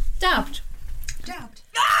 What? Dabbed. Dabbed.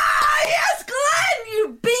 Ah, yes, Glenn,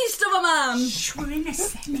 you beast of a man. Shh, we're in a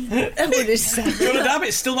semi. Do you want to dab?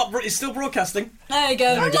 It's still broadcasting. There you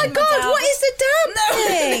go. Oh my God! What is the dab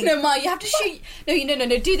thing? No, Ma, you have to shoot.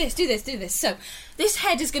 No, do this. So, this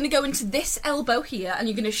head is going to go into this elbow here, and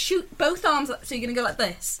you're going to shoot both arms, so you're going to go like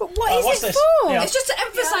this. But what is what's it this? for? Yeah. It's just to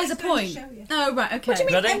emphasise I a was going point. to show you. Oh, right, okay. What do you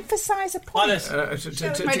mean Ready? emphasise a Like point? this.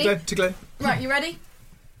 To Glenn. Right, you ready?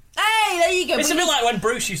 Hey, there you go. It's a bit like when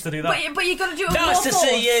Bruce used to do that. But you got to do it Nice more to force.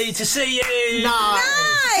 see you.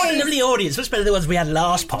 Nice. What a lovely audience. Much better than the ones we had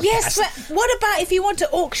last podcast. Yes, but what about if you want to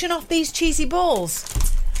auction off these cheesy balls?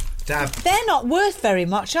 Dab. They're not worth very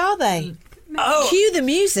much, are they? Oh, Cue the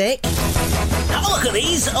music. Have a look at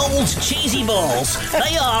these old cheesy balls.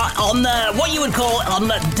 They are on what you would call on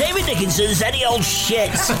David Dickinson's any old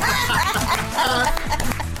shit.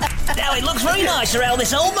 Now it looks very nice around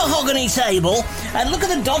this old mahogany table, and look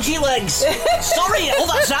at the dodgy legs. Sorry,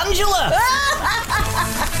 that's Angela.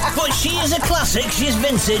 But she is a classic, she's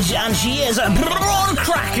vintage, and she is a prawn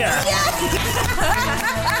cracker.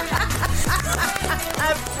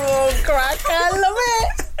 A prawn cracker, I love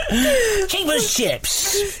it. Cheap as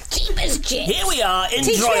chips. Cheap as chips. Here we are in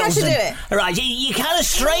Teach me how to Droylsden. do it. Right, you kind of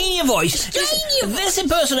strain your voice. This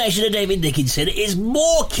impersonation of David Dickinson is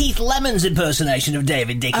more Keith Lemon's impersonation of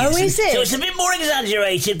David Dickinson. Oh, is it? So it's a bit more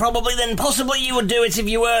exaggerated, probably, than possibly you would do it if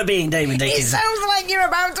you were being David It Dickinson. sounds like you're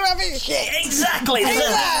about to have a shit. Exactly.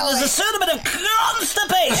 There's a certain bit of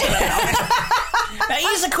constipation about it. Now,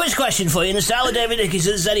 here's a quiz question for you in the style of David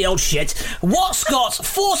Dickinson's any old shit. What's got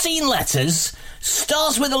 14 letters,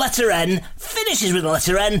 starts with the letter N, finishes with the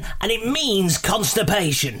letter N, and it means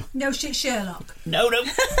constipation? No shit, Sherlock. No.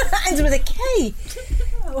 Ends with a K.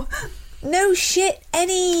 Oh, No shit,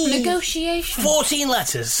 any. Negotiation. 14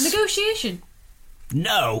 letters. Negotiation.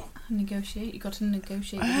 No. Negotiate. You got to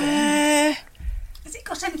negotiate. Has it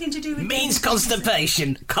got anything to do with... Means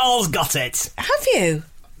constipation. Carl's got it. Have you?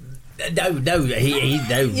 No, no, no.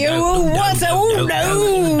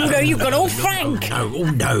 No, you've got all Frank.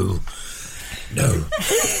 No.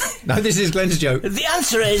 No, this is Glenn's joke. The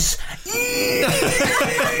answer is...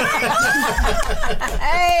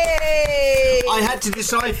 Hey! I had to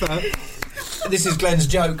decipher. This is Glenn's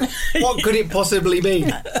joke. What could it possibly mean?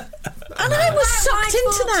 And I was sucked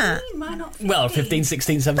into that. Why not 15? Well, 15,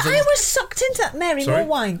 16, 17. I was sucked into that. Mary, Sorry? more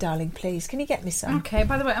wine, darling, please. Can you get me some? Okay,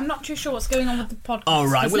 by the way, I'm not too sure what's going on with the podcast. All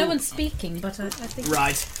right, There's well- no one speaking, but I think...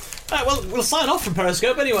 Right. Right, well, we'll sign off from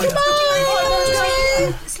Periscope anyway.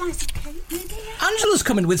 A slice of cake, maybe? Angela's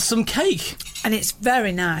coming with some cake. And it's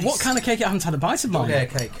very nice. What kind of cake? I haven't had a bite of mine. Dog hair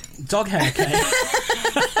cake. Dog hair cake.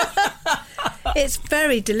 It's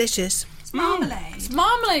very delicious. It's marmalade. It's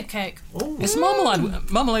marmalade cake. It's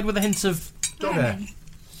marmalade with a hint of... Dog hair.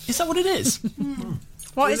 Is that what it is?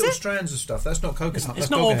 What is Little it? strands of stuff. That's not coconut. It's that's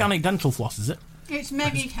not dog hair. organic dental floss, is it? It's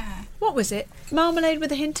Maggie hair. What was it? Marmalade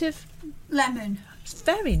with a hint of... Lemon. It's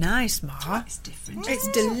very nice, Ma. It's different. It's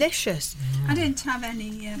delicious. I didn't have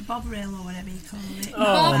any Bovril or whatever you call it.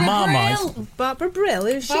 Oh, Marmite. Brill. Barbara Brill,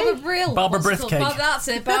 who's she? Barbara Brill. Barbara What's it Brith called? cake. That's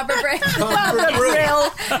it, Barbara Brill. Barbara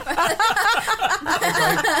Brill.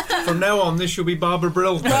 From now on, this shall be Barbara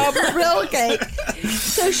Brill. Barbara Brill cake.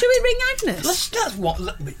 So should we ring Agnes? That's what...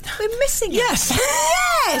 We're missing it. Yes.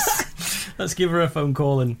 Yes. Let's give her a phone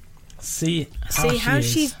call and see how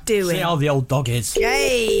she's she is. doing. See how the old dog is.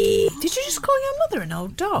 Yay. Did you just call your mother an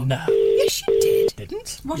old dog? No. Yes, you did.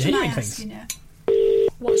 Didn't? What You're am I hearing things. asking her?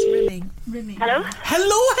 What's rimming? Rimming. Hello?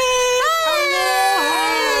 Hello,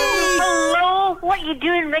 Hello? What are you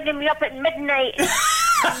doing ringing me up at midnight?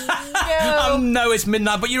 No, it's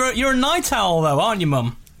midnight, but you're a night owl, though, aren't you,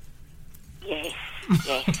 Mum? Yes,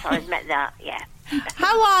 I'll admit that, yeah.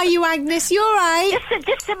 How are you, Agnes? You all right?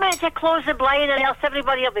 Just a minute to close the blind or else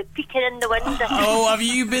everybody will be peeking in the window. Oh, have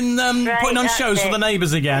you been Right, putting on that's shows for it. the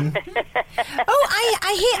neighbours again? Oh,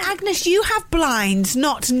 I hear, Agnes, you have blinds,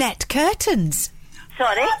 not net curtains.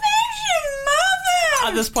 Sorry?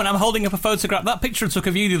 At this point, I'm holding up a photograph. That picture I took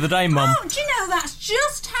of you the other day, Mum. Oh, do you know, that's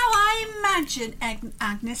just how I imagine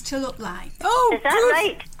Agnes to look like. Oh, Is that good.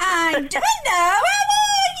 right? I don't know. How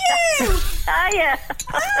are you? Hiya.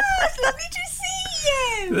 Oh, it's lovely to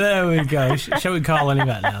see you. There we go. Shall we call any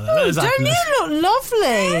better now? There's Don't Agnes. you look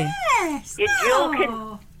lovely? Yes. You're joking.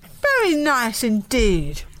 Oh. Very nice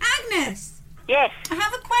indeed. Agnes, Yes. I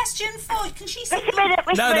have a question for you. Can she see Wait a minute.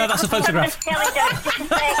 No, that's a photograph. Telly down. Just a sec.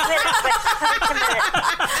 Wait a minute.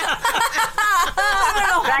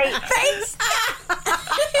 Right. Thanks.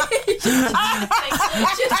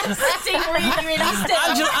 Just sitting really, really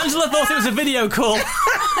still. Angela thought it was a video call.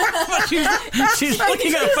 But she's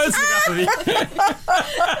looking at a photograph of you.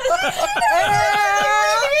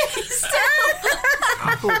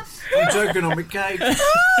 I'm joking on my cake.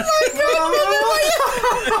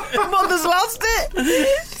 Mother's lost it.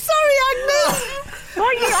 Sorry, Agnes. What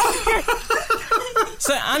are you up to?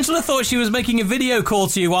 So Angela thought she was making a video call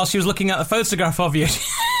to you while she was looking at the photograph of you.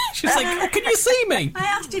 She was like, oh, can you see me? I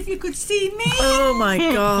asked if you could see me. Oh, my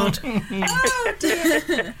God. Oh,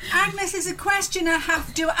 dear. Agnes, there's a question I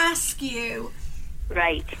have to ask you.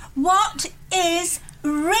 Right. What is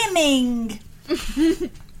rimming?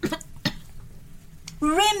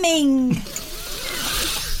 Rimming.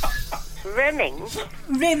 Rimming?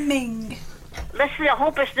 Rimming. Listen, I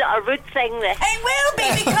hope it's not a rude thing, this. It will be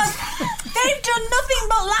because they've done nothing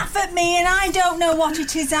but laugh at me and I don't know what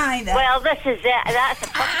it is either. Well, this is it. That's the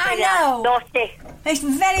first I thing know. that's naughty. It's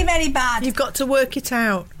very, very bad. You've got to work it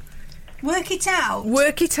out. Work it out.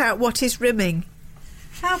 Work it out what is rimming.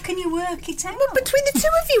 How can you work it out? Well, between the two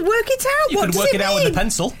of you, work it out. You what could does work it out with a mean?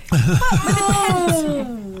 pencil.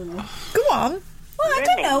 Go on. Well, I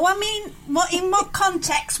don't know. I mean, in what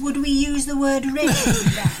context would we use the word rimming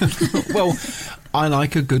then? Well, I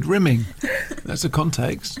like a good rimming. That's a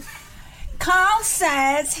context. Carl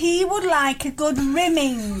says he would like a good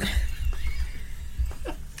rimming.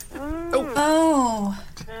 Oh.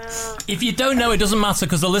 If you don't know, it doesn't matter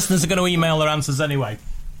because the listeners are going to email their answers anyway.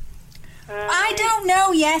 I don't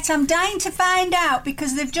know yet. I'm dying to find out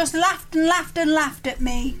because they've just laughed and laughed and laughed at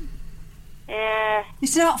me. Yeah.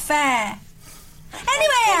 It's not fair.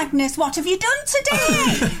 Anyway, Agnes, what have you done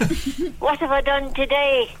today? What have I done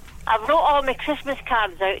today? I wrote all my Christmas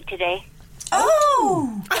cards out today.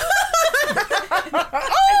 Oh!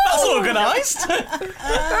 That's organised.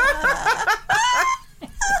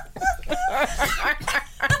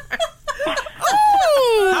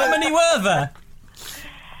 How many were there?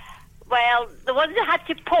 Well,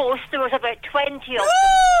 to post, there was about 20 of them.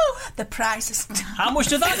 Oh, the price is... How much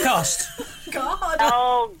did that cost? God.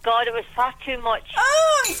 Oh, God, it was far too much.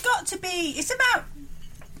 Oh, it's got to be... It's about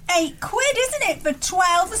 £8, isn't it, for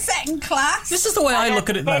 12 second class? This is the way I look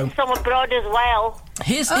at it, though. Some abroad as well.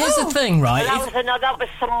 Here's the thing, right? And that was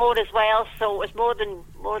some more as well, so it was more than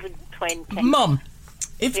 20. Mum,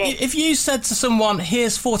 if you said to someone,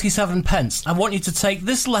 here's 47 pence, I want you to take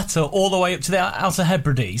this letter all the way up to the Outer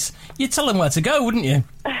Hebrides, you'd tell them where to go, wouldn't you?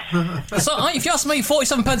 So, if you ask me,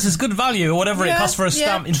 47 pence is good value, or whatever it costs for a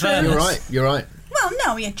stamp, in fairness. You're right. Well,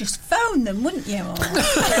 no, you'd just phone them, wouldn't you? Or... you wouldn't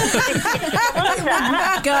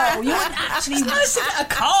go. You wouldn't actually... It's nice to get a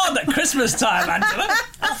card at Christmas time, Angela.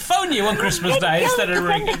 I'll phone you on Christmas Day instead of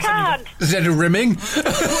ringing. Send a card. Instead of rimming.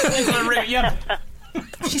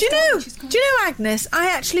 Do you know, Agnes?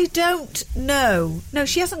 I actually don't know. No,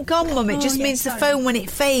 she hasn't gone, Mum. It just means the phone when it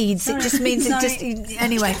fades. It just means it just...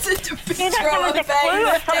 Anyway. There was a clue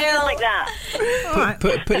or something like that.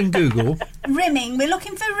 Put in Google. Rimming. We're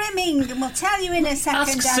looking for rimming, and we'll tell you in a second.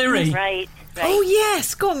 Ask Siri. Right. Oh,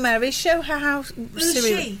 yes. Go on, Mary. Show her how...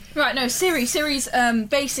 Siri. Right, no, Siri's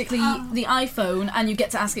basically the iPhone, and you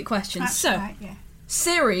get to ask it questions. That's right, yeah.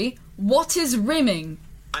 Siri, what is rimming?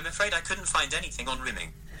 I'm afraid I couldn't find anything on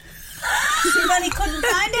rimming. Well, he couldn't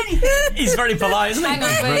find anything. He's very polite, isn't he? Hang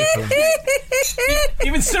on, wait.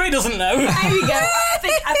 Even Siri doesn't know. There we go. I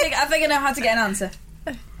think I know how to get an answer.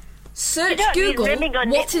 Search Google.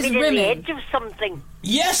 What is rimming? The edge of something.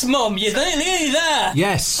 Yes, Mum, you're nearly there.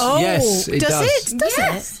 Yes, Oh, yes, it does. Does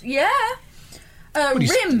Yes, yeah.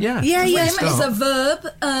 Rim. Yeah. Rim is a verb.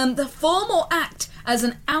 The form or act as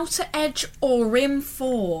an outer edge or rim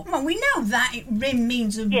for. Well, we know that rim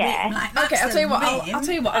means a rim. Like, Okay, I'll tell you what. I'll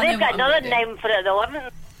tell you what. They've got another name for it, though, haven't they?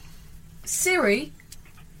 Siri,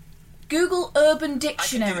 Google Urban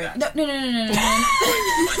Dictionary. No.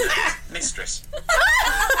 Mistress.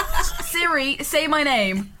 Siri, say my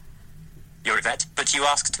name. You're Yvette, but you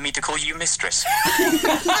asked me to call you mistress.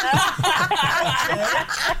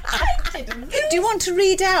 Do you want to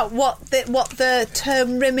read out what the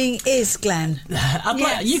term rimming is, Glenn?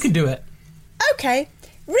 You can do it. Okay.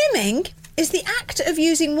 Rimming is the act of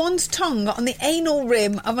using one's tongue on the anal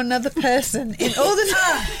rim of another person in order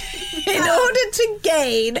to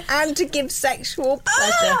gain and to give sexual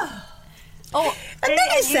pleasure. And then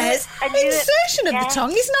it says, insertion of the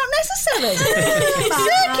tongue is not necessary.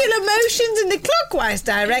 Circular motions in the clockwise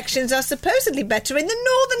directions are supposedly better in the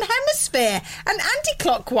northern hemisphere and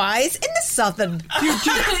anti-clockwise in the southern. Do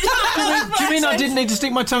you mean I didn't need to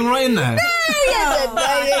stick my tongue right in there?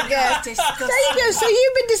 There you go. So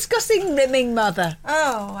you've been discussing rimming, Mother.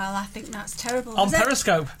 Oh, well, I think that's terrible. On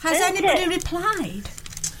Periscope. Has anybody replied?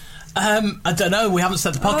 I don't know. We haven't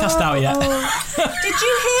sent the podcast out yet. Did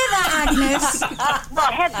you hear that, Agnes? Well,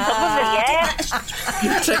 I had some of it,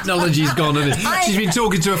 yeah. Technology's gone, hasn't it? She's been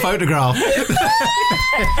talking to a photograph. She actually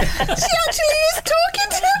is talking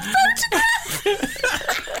to a photograph.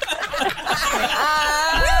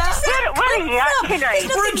 Where are you at tonight?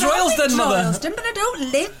 We're in Droylsden, Mother. Droylsden, but I don't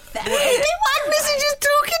live there. Agnes is just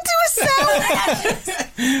talking to herself.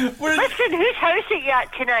 Listen, whose house are you at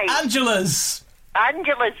tonight? Angela's.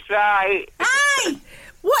 Angela's, right. Hi!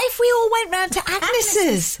 What if we all went round to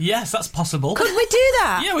Agnes's? Yes, that's possible. Could we do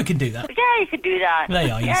that? Yeah, we can do that. Yeah, you could do that. There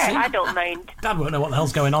you are, you see. I don't mind. Dad won't know what the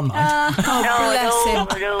hell's going on, mind. Bless him.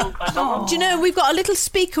 No. Do you know, we've got a little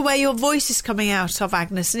speaker where your voice is coming out of,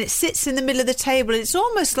 Agnes, and it sits in the middle of the table, and it's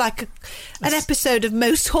almost like an episode of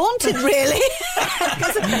Most Haunted, really.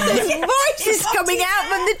 Because there's voices coming out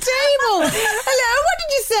from the table. Hello, what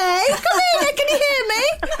did you say? Come here, can you hear me?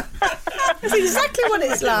 That's exactly what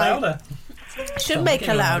it's like. Louder. Should make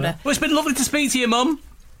her louder. Well, it's been lovely to speak to you, Mum.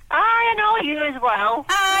 I know you as well.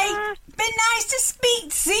 Hi! Been nice to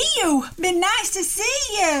see you. Been nice to see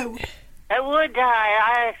you. It would.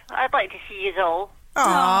 I'd like to see you all.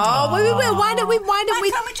 Oh, we will. Why don't we? Why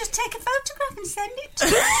can't we just take a photograph and send it to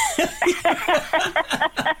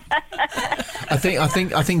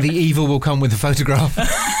you? I think the evil will come with the photograph.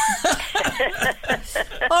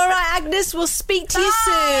 All right, Agnes, we'll speak to you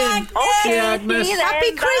soon. Okay, Agnes. see you then.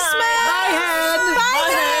 Happy Christmas. Bye, Hen.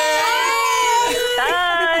 Bye, Bye.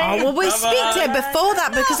 Oh, well, we'll speak to her before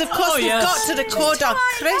that because, of course, we've got to record our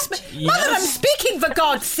Christmas. Yes. Mother, I'm speaking, for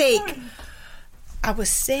God's sake. I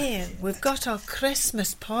was saying, we've got our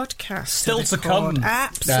Christmas podcast Still to record. come.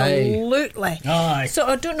 Absolutely. Aye. So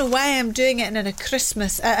I don't know why I'm doing it in a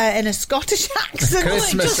Scottish accent.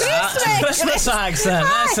 Christmas accent.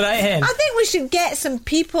 That's right. I think we should get some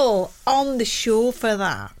people on the show for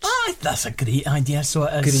that. That's a great idea. So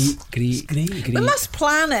it is. Great. We must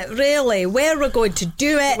plan it, really, where we're going to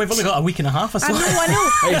do it. We've only got a week and a half or so. I know.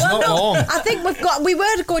 It's not long. I think we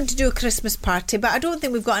were going to do a Christmas party, but I don't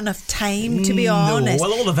think we've got enough time, to be honest.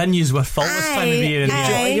 Well, all the venues were full this time of year.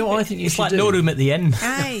 You know what I think you It's should like do? no room at the inn.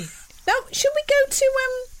 Aye. Now, should we go to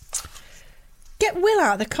get Will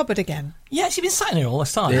out of the cupboard again? Yeah, she's been sat in here all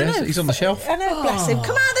this time. Yeah, he's on the shelf. I know, bless him.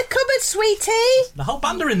 Come out of the cupboard, sweetie. The whole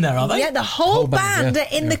band are in there, are they? Yeah, the whole band yeah. are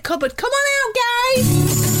in the cupboard. Come on out,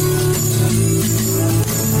 guys.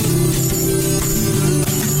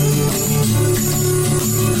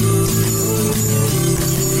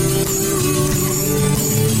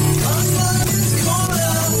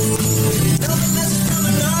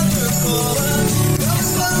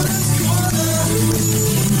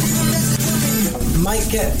 Might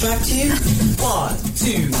get back to you. 1,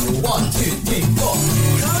 2, 1, 2, 3,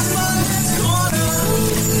 4.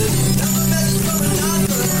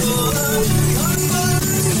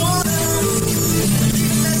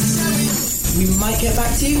 We might get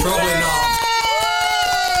back to you. Probably not.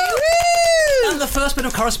 And the first bit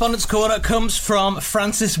of Correspondence Corner comes from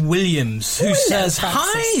Francis Williams, who says,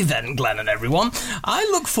 "Hi then, Glenn and everyone. I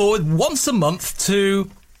look forward once a month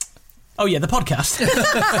to..." Oh yeah, the podcast.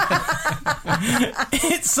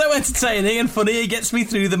 It's so entertaining and funny, it gets me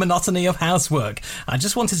through the monotony of housework. I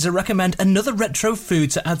just wanted to recommend another retro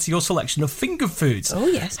food to add to your selection of finger foods. Oh,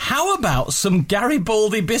 yes. How about some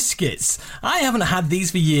Garibaldi biscuits? I haven't had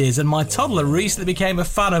these for years, and my toddler recently became a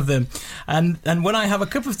fan of them. And when I have a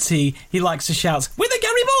cup of tea, he likes to shout, "With a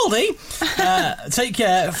Garibaldi!" Take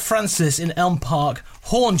care, Francis in Elm Park,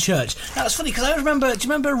 Hornchurch. That was funny because I remember. Do you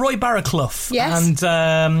remember Roy Barraclough? Yes.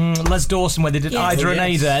 And Les Dawson, where they did Yes. Ida and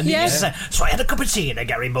Ada? And Yes. he used to say, "So I had a cup of tea and a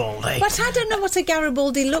Garibaldi." But I don't know what a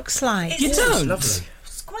Garibaldi looks like. You don't? Lovely.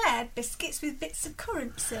 Square biscuits with bits of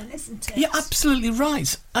currants in, isn't it? You're absolutely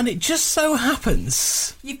right. And it just so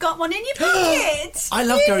happens You've got one in your pocket. I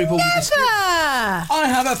love Garibaldi biscuits. Never. I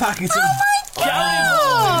have a packet of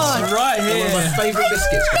Garibaldi right One of here. my favourite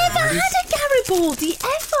biscuits. Never Garibaldi. had a Garibaldi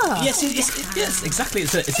ever. Yes, yes, exactly.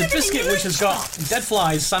 It's a biscuit which has got dead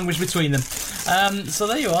flies sandwiched between them. So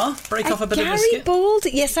there you are. Break off a bit of biscuit.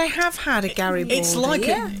 Garibaldi. Yes, I have had a Garibaldi. It's like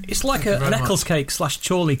yeah. an Eccles cake /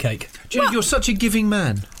 Chorley cake. Jude, you're such a giving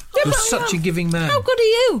man. You're such a giving man. How good are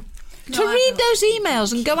you? To read those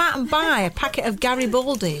emails and go out and buy a packet of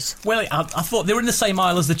Garibaldis. Well, I thought they were in the same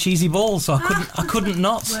aisle as the cheesy balls, so I couldn't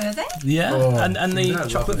not. Were they? Yeah, Oh, and the no,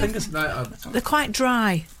 chocolate lovely. fingers. No, They're quite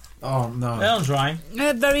dry. oh no. They're dry.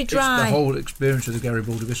 They're very It's the dry. whole experience of the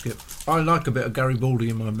Garibaldi biscuit. I like a bit of Garibaldi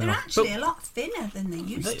in my They're mouth. actually a lot thinner than they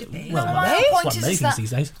used to be. Well, My it's point like is Megan's that these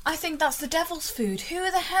days. I think that's the devil's food.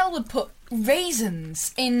 Who the hell would put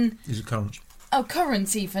raisins in... These are currants. Oh,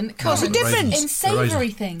 currants even. What's the Currants difference? in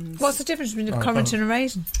savoury things. What's the difference between a Oh, currant and a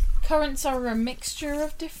raisin? Currants are a mixture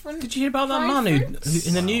of different... Did you hear about that dried man who fruits?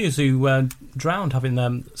 in the news who drowned having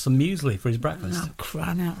some muesli for his breakfast? Oh,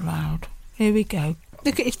 crying out loud. Here we go.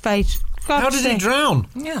 Look at his face. How did he drown?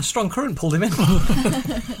 Yeah, a strong current pulled him in.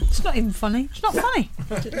 It's not even funny. It's not funny.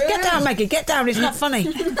 Get down, Maggie. Get down. It's not funny.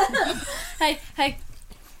 Hey.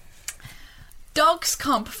 Dogs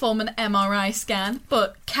can't perform an MRI scan,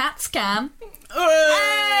 but cats can.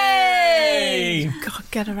 Hey! God,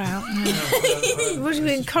 get her out now. What are you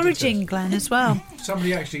encouraging, Glenn, as well?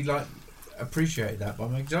 Somebody actually appreciated that by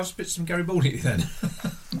me. Did I spit some Garibaldi then?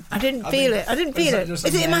 I didn't feel it. I didn't feel it. just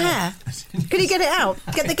Is it in my hair? Can you get it out?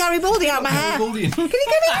 Get the Garibaldi out of my hair. Garibaldi in. Can you get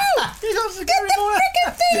it out? Get the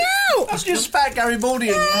freaking thing out! That's just spat Garibaldi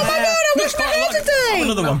in. Oh my God, I washed my hair today.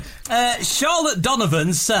 Another one. Charlotte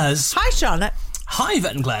Donovan says... Hi, Charlotte. Hi,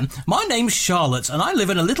 Vet and Glenn. My name's Charlotte, and I live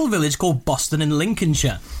in a little village called Boston in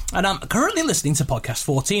Lincolnshire. And I'm currently listening to podcast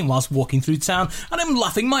 14 whilst walking through town, and I'm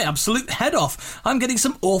laughing my absolute head off. I'm getting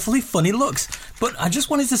some awfully funny looks. But I just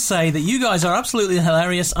wanted to say that you guys are absolutely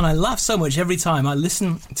hilarious, and I laugh so much every time I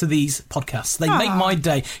listen to these podcasts. They make my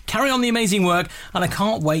day. Carry on the amazing work, and I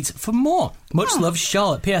can't wait for more. Much love,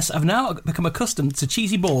 Charlotte. P.S. I've now become accustomed to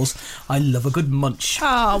cheesy balls. I love a good munch.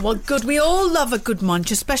 Oh, well, good. We all love a good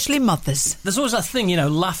munch, especially mothers. There's always that thing,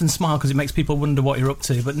 laugh and smile because it makes people wonder what you're up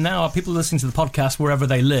to. But now people are listening to the podcast wherever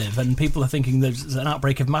they live, and people are thinking there's an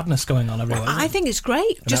outbreak of madness going on everywhere. I think it's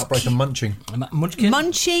great. An outbreak of munching.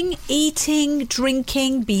 Munching, eating,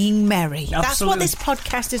 drinking, being merry. That's what this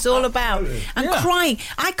podcast is all about. And crying.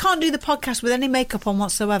 I can't do the podcast with any makeup on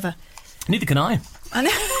whatsoever. Neither can I.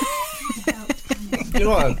 You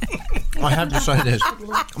know what? I have to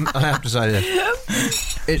say this.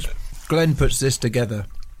 It's Glenn puts this together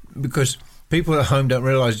because people at home don't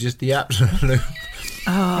realise just the absolute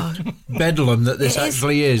bedlam that this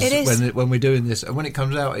actually is. When we're doing this, and when it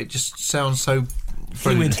comes out, it just sounds so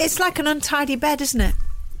fluid. It's like an untidy bed, isn't it?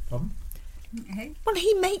 Pardon?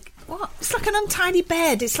 Well, it's like an untidy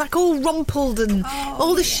bed. It's like all rumpled and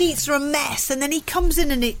all the sheets are a mess, and then he comes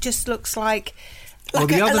in and it just looks like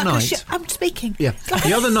the other night. I'm speaking. Yeah,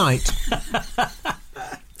 the other night.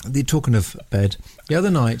 Talking of bed, the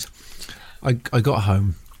other night, I got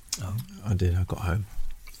home. Oh, I did. I got home.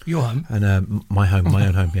 Your home? And my own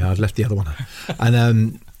home. Yeah, I'd left the other one home.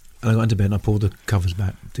 And I got into bed and I pulled the covers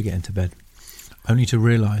back to get into bed, only to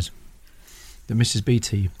realise that Mrs.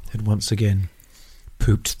 Beattie had once again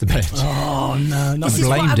pooped the bed. Oh no! I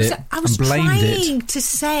was trying to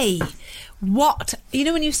say what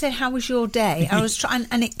when you said how was your day, I was trying,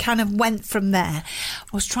 and it kind of went from there. I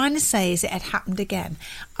was trying to say is it had happened again.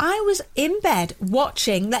 I was in bed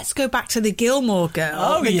watching. Let's go back to the Gilmore Girls.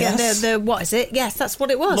 Oh yes. The what is it? Yes, that's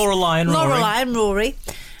what it was. Lorelai and Rory.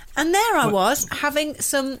 And there I was having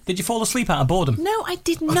some. Did you fall asleep out of boredom? No, I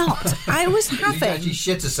did not. I was having. She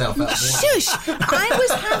shit herself out. Shush! I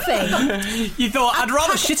was having. You thought I'd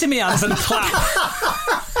rather shit in my hands than clap.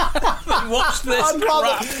 Watch this.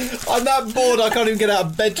 I'm that bored. I can't even get out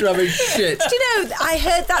of bed to have a shit. Do you know? I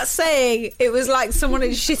heard that saying. It was like someone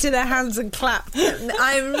had shit in their hands and clapped.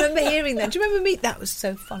 I remember hearing that. Do you remember me? That was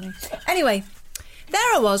so funny. Anyway,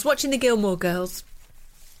 there I was watching the Gilmore Girls.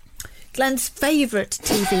 Glenn's favourite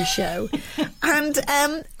TV show, and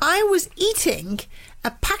I was eating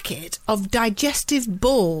a packet of digestive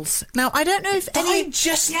balls. Now, I don't know if any...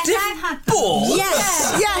 Digestive balls?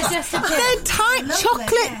 Yes. They're tight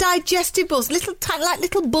chocolate digestive balls, little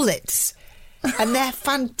bullets, and they're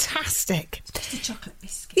fantastic. Just a chocolate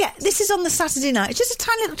biscuit. Yeah, this is on the Saturday night. It's just a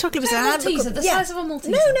tiny little chocolate biscuit. Malteser, the size of a Malteser.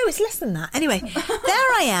 No, it's less than that. Anyway, there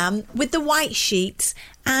I am with the white sheets,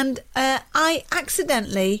 and I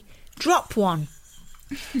accidentally... drop one.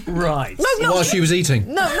 Right. No, while she was eating.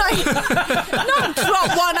 No, not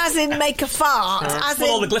drop one as in make a fart.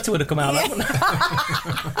 All the glitter would have come out of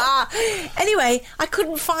that. Anyway, I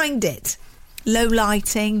couldn't find it. Low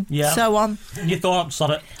lighting, so on. You thought,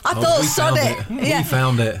 sod it. I thought, sod it. Yeah. We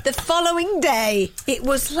found it. The following day, it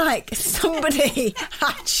was like somebody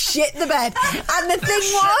had shit the bed. And the thing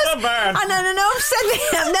was... the bed. I know,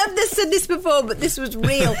 I've never said this before, but this was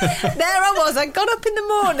real. There I was. I got up in the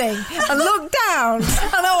morning and looked down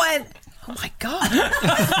and I went... oh my God.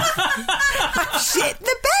 I've shit the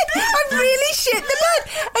bed. I've really shit the bed.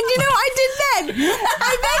 And you know what I did then?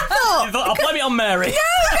 I then thought... you thought, I'll blame it on Mary.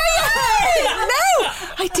 No,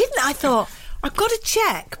 I didn't. I thought, I've got to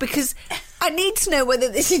check because I need to know whether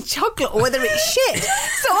this is chocolate or whether it's shit.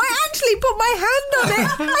 So I actually put my hand on it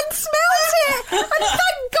and smelled it. And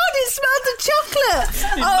thank God it smelled of chocolate.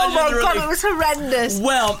 Oh my God, it was horrendous.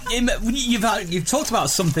 Well, you've talked about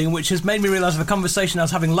something which has made me realise of a conversation I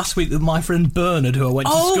was having last week with my friend Bernard, who I went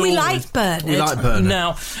to school with. Oh, we like Bernard. We like Bernard.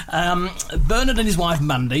 Now, Bernard and his wife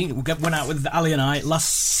Mandy went out with Ali and I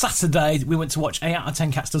last Saturday. We went to watch 8 out of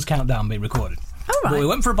 10 Cats Does Countdown being recorded. All right. But we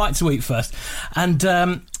went for a bite to eat first, and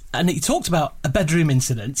he talked about a bedroom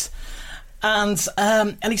incident, and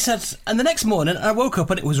he said, and the next morning I woke up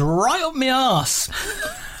and it was right up my arse.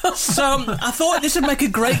 So I thought this would make a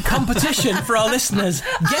great competition for our listeners.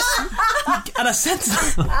 And I said,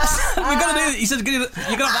 we're going to do it. He said, you're going to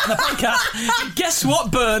have that in the podcast. Guess what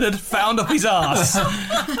Bernard found up his arse? All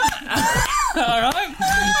right.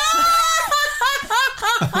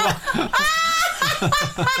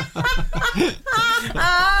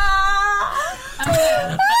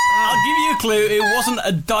 I'll give you a clue. It wasn't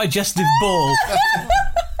a digestive ball.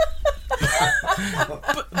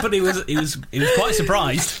 but he was quite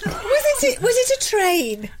surprised. Was it a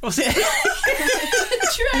train? Was it a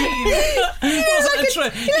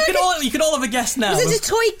train? You could all have a guess now. Was it a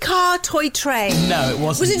toy car, toy train? No, it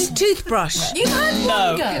wasn't. Was it a toothbrush? You had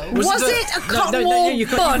one go. Was it a cotton wool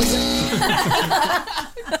bud?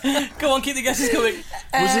 Go on, keep the guesses coming.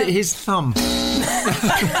 Was it his thumb?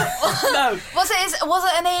 No. Was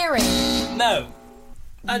it an earring? No.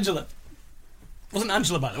 Angela. Wasn't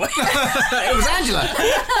Angela, by the way. It was Angela.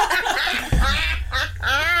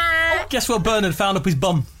 Guess what Bernard found up his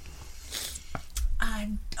bum? I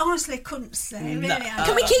honestly couldn't say. Really,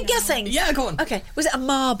 Can we keep guessing? Yeah, go on. Okay. Was it a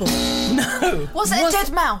marble? No. Was it a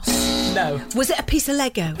dead mouse? No. Was it a piece of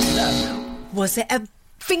Lego? No. Was it a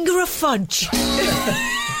finger of fudge?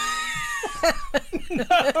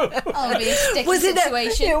 Oh, it'd be a sticky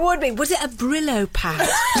situation. It would be. Was it a Brillo pad?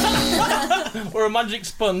 Or a magic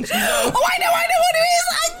sponge? No. Oh, I know what it is!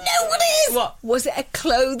 I know what it is! What? Was it a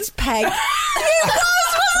clothes peg? It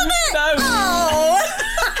was, wasn't it? No. Oh.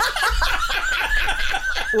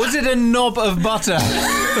 Was it a knob of butter?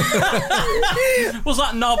 Was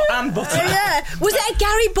that knob and butter? Yeah. Was it a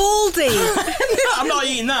Garibaldi? I'm not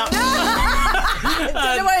eating that. Do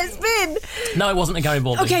you know what it's been? No, it wasn't a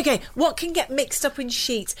Garibaldi. Okay. What can get mixed up in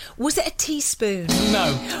sheets? Was it a teaspoon?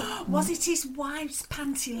 No. Was it his wife's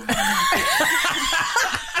panty line?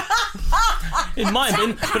 It might have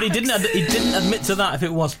been, but he didn't admit to that if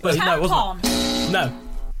it was. But no, it wasn't. No.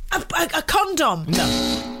 A condom? No.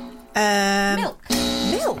 Milk.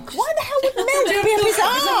 Milk? Why the hell would milk be up his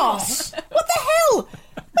arse? What the hell?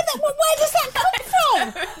 Where does that come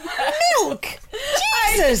from? Milk?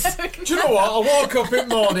 Jesus! Do you know what? I woke up in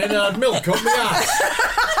the morning and I had milk up my ass.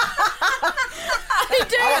 I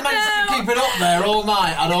don't managed to keep it up there all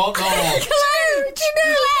night. I don't know.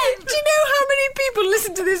 Do you know how many people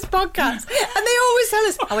listen to this podcast? And they always tell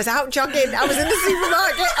us, I was out jogging, I was in the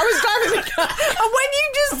supermarket, I was driving the car. And when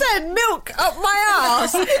you just said milk up my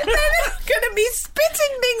arse, they're going to be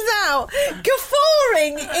spitting things out,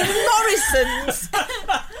 guffawing in Morrison's.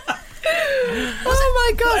 Oh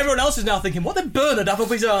my God. Everyone else is now thinking, what did Bernard have up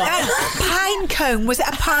his arse? Pine cone. Was it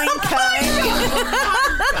a pine cone?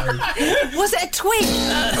 Was it a twig?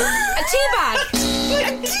 A tea bag. A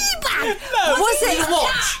tea bag? No. Was it a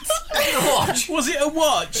watch? Was it a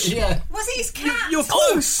watch? Yeah. Was it his cat? You're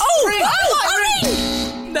close. A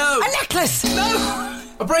ring! No. A necklace? No.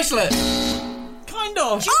 A bracelet. Kind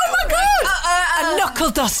of. Oh my God! A knuckle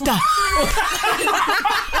duster.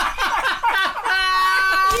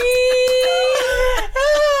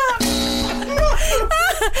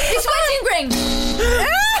 His wedding ring.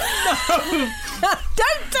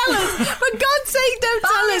 Don't tell us. For God's sake, don't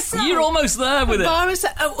tell us. You're almost there with it.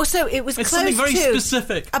 So it was It's close something very to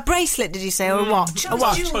specific. a bracelet, did you say, or a watch? A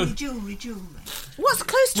watch. Jewellery. What's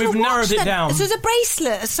close to We've a watch? narrowed it then? down. So it's a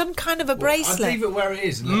bracelet, some kind of a bracelet. I'd leave it where it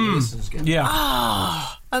is and let the listeners get it. Yeah.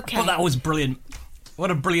 Oh, okay. Well, that was brilliant.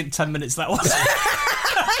 What a brilliant 10 minutes that was. Things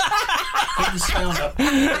found up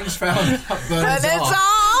Bernard's And it's arse.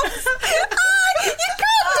 off. You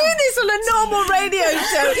can't do this on a normal radio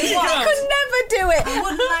show. You could never do it. I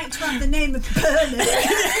wouldn't like to have the name of Bernard.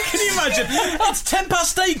 Can you imagine? It's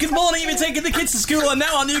 8:10. Good morning. You've been taking the kids to school, and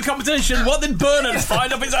now our new competition. What did Bernard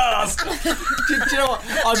find up his arse? Do you know what?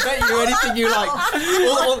 I bet you anything you like.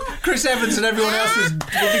 All Chris Evans and everyone else would be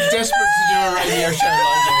desperate to do a radio show like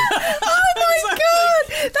that. Oh my God!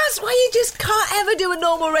 That's why you just can't ever do a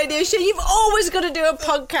normal radio show. You've always got to do a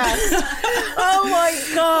podcast. Oh my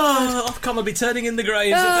God! Ofcom will be turning in the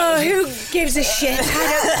graves. Oh, who gives a shit? I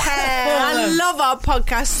don't care. I love our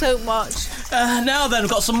podcast so much. Now then,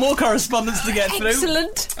 we've got some more correspondence to get through.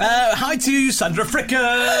 Excellent. Hi to Sandra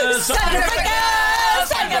Fricker. Sandra Fricker.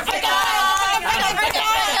 Sandra Fricker.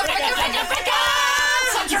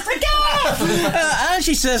 And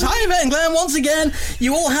she says, hi Yvette and Glenn, once again,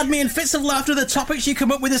 you all had me in fits of laughter. The topics you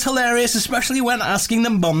come up with is hilarious, especially when asking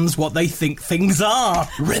them mums what they think things are.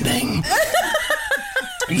 Rimming.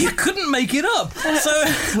 You couldn't make it up. So,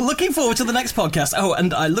 looking forward to the next podcast. Oh,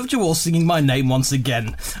 and I loved you all singing my name once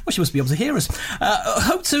again. Well, she must be able to hear us.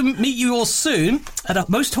 Hope to meet you all soon at a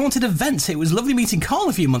Most Haunted event. It was lovely meeting Carl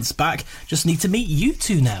a few months back. Just need to meet you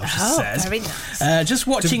two now, she says. Very nice. Just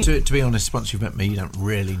watching... To be honest, once you've met me, you don't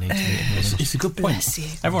really need to meet anyone. It's a good point. Bless you.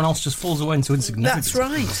 Everyone else just falls away into insignificance.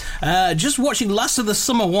 That's right. Just watching Last of the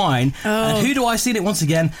Summer Wine. And who do I see in it once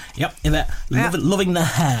again? Yep, Yvette. Loving the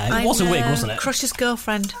hair. It was a wig, wasn't it? Crush's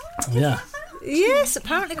girlfriend. Yeah. Yes,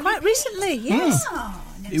 apparently quite recently. Yes.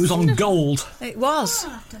 It was on gold. It was.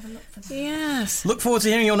 Yes. Look forward to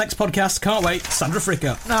hearing your next podcast. Can't wait. Sandra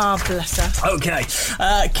Fricker. Oh, bless her. Okay.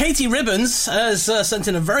 Katie Ribbons has sent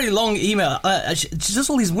in a very long email. She does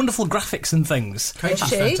all these wonderful graphics and things. Katie's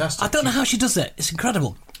she? fantastic. I don't know how she does it. It's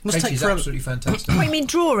incredible. Must take Katie's forever. absolutely fantastic. What, you mean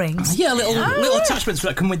drawings? Yeah, little attachments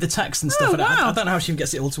that come with the text and stuff. Oh, And wow. I don't know how she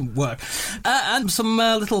gets it all to work. And some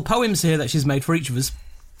little poems here that she's made for each of us.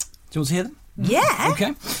 Do you want to hear them? Yeah.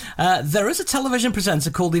 Okay. There is a television presenter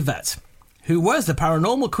called Yvette who wears the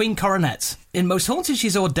paranormal queen coronet. In Most Haunted,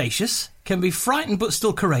 she's audacious, can be frightened but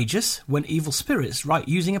still courageous when evil spirits write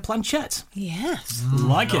using a planchette. Yes.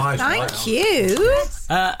 Like it. Thank you.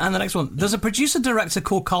 And the next one. There's a producer-director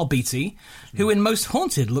called Carl Beatty who in Most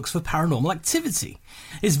Haunted looks for paranormal activity.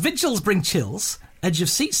 His vigils bring chills, edge of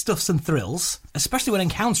seat stuffs and thrills, especially when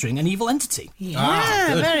encountering an evil entity.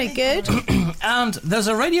 Yeah, very good. And there's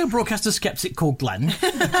a radio broadcaster skeptic called Glenn.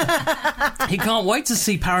 He can't wait to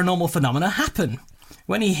see paranormal phenomena happen.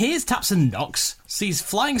 When he hears taps and knocks, sees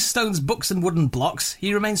flying stones, books and wooden blocks,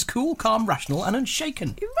 he remains cool, calm, rational and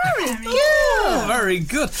unshaken. Very good. Oh, very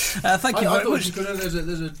good. Thank you very much.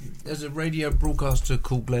 There's a radio broadcaster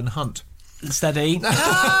called Glenn Hunt. Steady.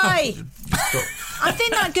 Hi. I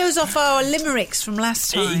think that goes off our limericks from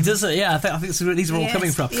last time. He does it, yeah. I think that's where these are all Yes,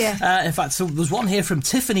 coming from. yeah. In fact, so there's one here from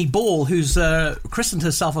Tiffany Ball, who's christened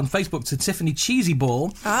herself on Facebook to Tiffany Cheesy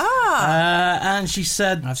Ball. And she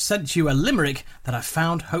said, I've sent you a limerick that I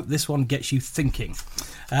found. Hope this one gets you thinking.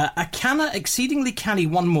 A canner exceedingly canny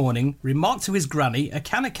one morning remarked to his granny, a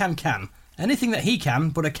canner can. Anything that he can,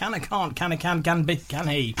 but a canner can't. Canner can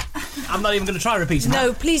he. I'm not even going to try repeating that.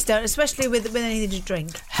 No, please don't, especially with anything to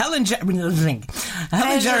drink. Helen Jeremy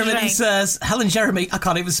says, Helen Jeremy, I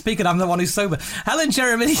can't even speak it, I'm the one who's sober. Helen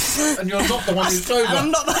Jeremy... And you're not the one who's sober. I'm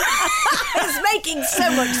not the... It's making so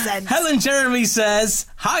much sense. Helen Jeremy says,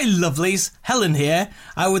 hi lovelies, Helen here.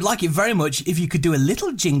 I would like it very much if you could do a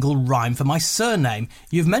little jingle rhyme for my surname.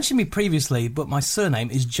 You've mentioned me previously, but my surname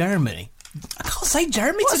is Jeremy. I can't say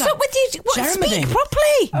Jeremy What's today. up with you? What, Jeremy. speak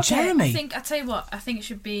properly. Okay, Jeremy. I tell you what, I think it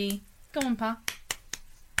should be... Go on, Pa.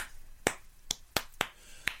 There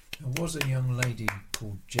was a young lady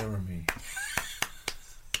called Jeremy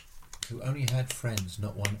who only had friends,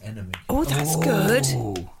 not one enemy. Oh, that's good.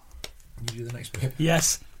 Can you do the next bit?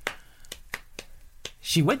 Yes.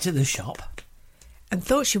 She went to the shop And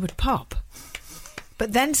thought she would pop.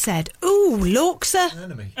 But then said, ooh, looks a...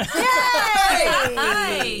 Enemy. Yay!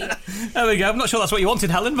 There we go. I'm not sure that's what you wanted,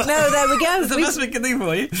 Helen, but No, there we go. That's the best we can do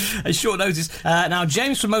for you. A short notice. Now,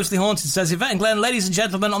 James from Mostly Haunted says, Yvette and Glenn, ladies and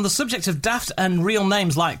gentlemen, on the subject of daft and real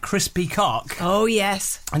names like Chris Peacock. Oh,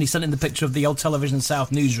 yes. And he sent in the picture of the old Television South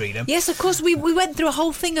newsreader. Yes, of course, we went through a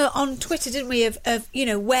whole thing on Twitter, didn't we, of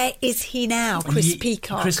where is he now, Chris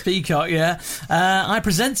Peacock? Chris Peacock, yeah. I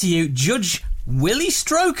present to you Judge Willie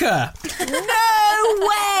Stroker. No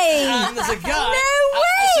way! And there's a guy. No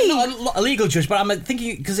way! Not a legal judge, but I'm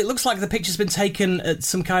thinking, because it looks like the picture's been taken at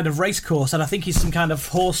some kind of race course, and I think he's some kind of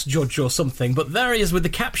horse judge or something. But there he is with the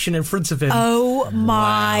caption in front of him. Oh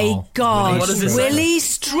my God! What does it say? Willie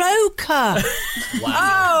Stroker.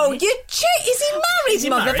 Wow. Oh, you cheat! Is he married, Is he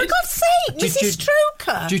mother? married? For God's sake, Mrs.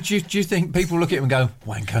 Stroker. Do you think people look at him and go,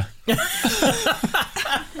 wanker?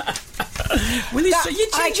 Willie,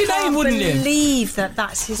 you'd change your name, wouldn't you? I can't believe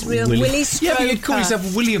that's his real Willie Stroker. Yeah, but you'd call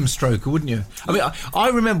yourself William Stroker, wouldn't you? I mean, I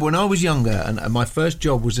remember when I was younger, and my first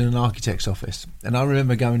job was in an architect's office, and I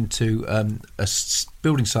remember going to a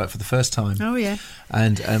building site for the first time. Oh, yeah.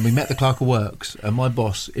 And we met the clerk of works, and my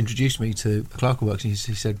boss introduced me to the clerk of works, and he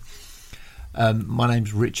said, my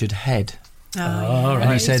name's Richard Head. Oh, yeah. And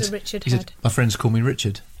he He's said, a Richard Head. my friends call me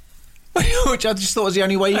Richard. Which I just thought was the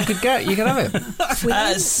only way you could have it.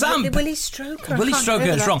 Sam, Willie Stroker. Willie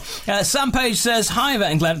Stroker is wrong. Sam Page says, hi,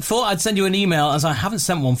 Yvette and Glenn. Thought I'd send you an email as I haven't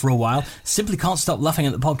sent one for a while. Simply can't stop laughing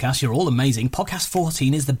at the podcast. You're all amazing. Podcast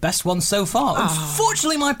 14 is the best one so far.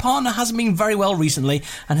 Unfortunately, my partner hasn't been very well recently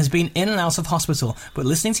and has been in and out of hospital. But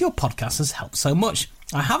listening to your podcast has helped so much.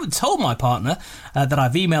 I haven't told my partner that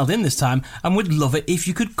I've emailed in this time and would love it if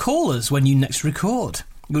you could call us when you next record.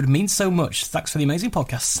 It would mean so much. Thanks for the amazing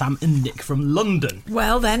podcast, Sam and Nick from London.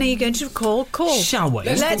 Well, then, are you going to call? Shall we?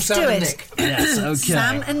 Let's do it. Yes, okay.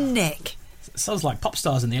 Sam and Nick. It sounds like pop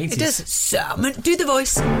stars in the 80s. It does. Sam and... Do the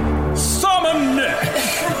voice. Sam and Nick!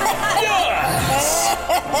 Yes!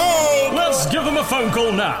 Let's give them a phone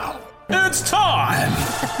call now. It's time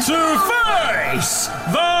to face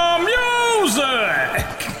the music!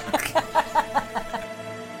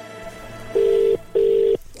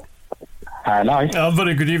 Hello.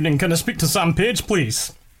 Very good evening. Can I speak to Sam Page,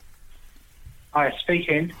 please? Hi,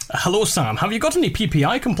 speaking. Hello, Sam. Have you got any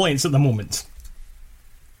PPI complaints at the moment?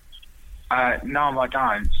 No, I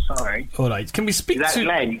don't. Sorry. All right. Can we speak Is that to...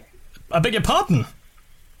 Glenn? I beg your pardon? Is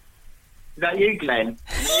that you, Glenn?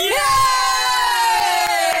 Yay!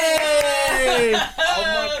 Oh,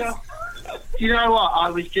 my God. Do you know what? I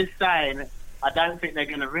was just saying... I don't think they're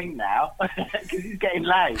going to ring now because it's getting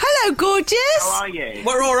late. Hello, gorgeous. How are you?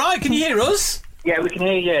 We're all right. Can you hear us? Yeah, we can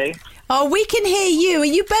hear you. Oh, we can hear you. Are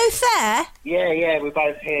you both there? Yeah, we're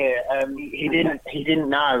both here. He didn't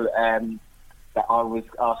know that I was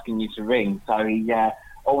asking you to ring, so he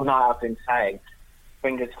all night I've been saying,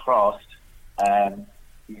 fingers crossed,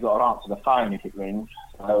 you've got to answer the phone if it rings.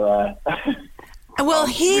 So. Well,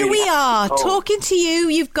 here really we are, cool. talking to you.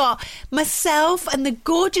 You've got myself and the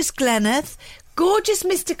gorgeous Glenneth, gorgeous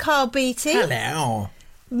Mr. Carl Beattie. Hello.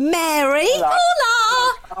 Mary.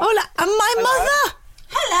 Hello. Hola. And my mother.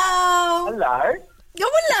 Hello. Hello.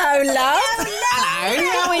 Oh, hello, love.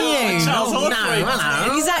 Hello. How are you?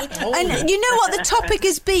 Hello. Exactly. And you know what the topic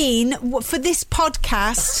has been for this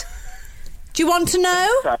podcast? Do you want to know?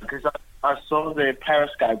 Because I saw the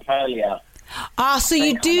Periscope earlier. So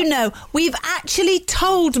you do know. We've actually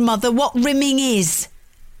told Mother what rimming is.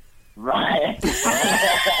 Right.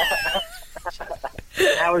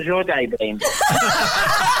 How has your day been?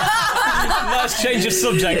 Nice change of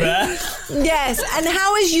subject there. Yes, and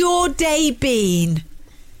how has your day been?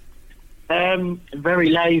 Very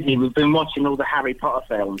lazy. We've been watching all the Harry Potter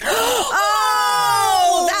films.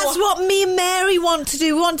 Oh, that's what me and Mary want to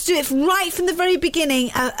do. We want to do it right from the very beginning.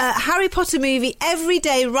 A Harry Potter movie every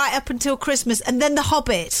day right up until Christmas, and then The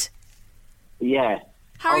Hobbit. Yeah.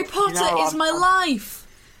 Harry Potter is my life.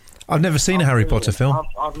 I've never seen a Harry Potter film.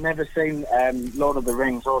 I've never seen Lord of the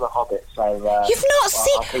Rings or The Hobbit, so... You've not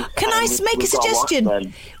seen... Can I make a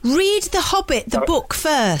suggestion? Read The Hobbit, the book,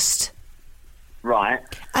 first. Right.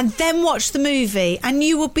 And then watch the movie, and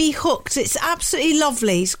you will be hooked. It's absolutely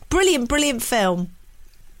lovely. It's brilliant, brilliant film.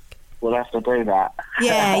 We'll have to do that.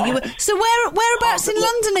 Yeah. So whereabouts in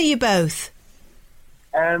London are you both?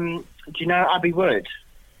 Do you know Abbey Wood?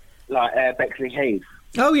 Like Bexley Heath?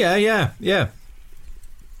 Oh, yeah. Yeah,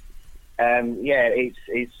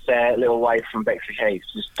 it's a little way from Bexley Heath,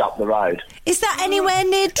 just up the road. Is that anywhere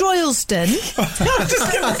near Droylsden?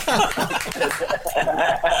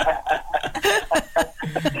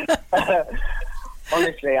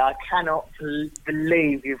 Honestly, I cannot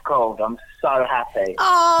believe you've called. I'm so happy.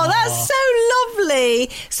 Oh, that's so lovely.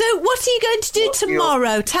 So what are you going to do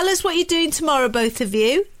tomorrow? Tell us what you're doing tomorrow, both of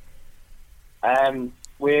you.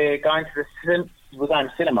 We're going to the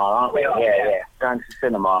cinema, aren't we? Yeah. Going to the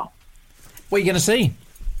cinema. What are you going to see?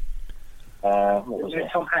 What was it?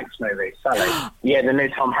 Tom Hanks movie, Sully. Yeah, the new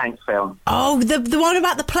Tom Hanks film. Oh, the one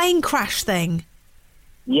about the plane crash thing.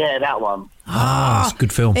 Yeah, that one. It's a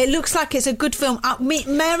good film. It looks like it's a good film.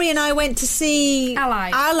 Mary and I went to see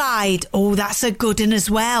Allied. Oh, that's a good one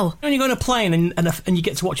as well. When you go on a plane and you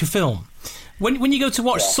get to watch a film, when you go to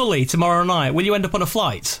watch Sully tomorrow night, will you end up on a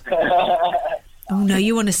flight? Oh no,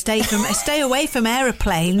 you want to stay away from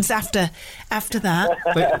aeroplanes after that.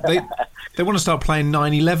 They want to start playing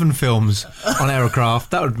 9/11 films on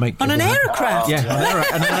aircraft. That would make on an aircraft. Yeah,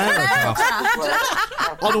 on an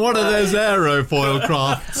aircraft. On one of those aerofoil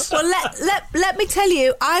crafts. Well, let me tell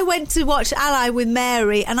you, I went to watch Allied with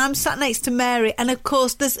Mary, and I'm sat next to Mary, and of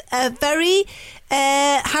course, there's a very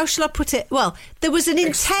how shall I put it? Well, there was an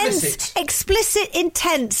explicit,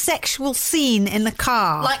 intense sexual scene in the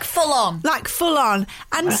car. Like full on.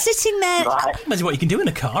 And sitting there... Imagine what you can do in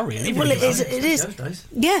a car, really. Well, it is.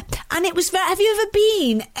 Yeah. And it was very... Have you ever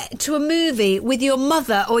been to a movie with your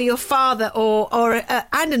mother or your father or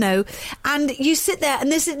I don't know, and you sit there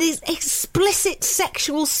and there's this explicit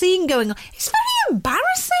sexual scene going on? It's very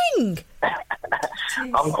embarrassing.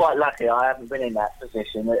 I'm quite lucky. I haven't been in that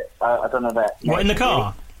position. I don't know that. What, in the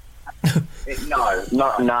car? No.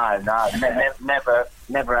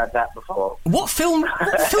 Never had that before. What film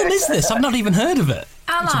is this? I've not even heard of it.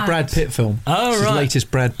 Allied. It's a Brad Pitt film. Oh, it's right. the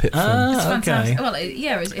latest Brad Pitt film. It's fantastic. Okay. Well,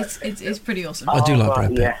 it's pretty awesome. I do like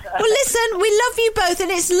Brad Pitt. Yeah. Well, listen, we love you both,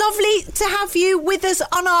 and it's lovely to have you with us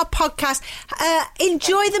on our podcast.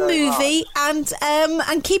 Enjoy the movie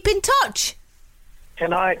and keep in touch.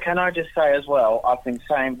 Can I just say as well, I've been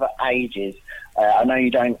saying for ages, I know you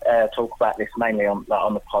don't talk about this mainly on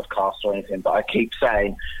the podcast or anything, but I keep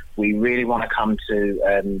saying we really want to come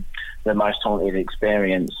to the Most Haunted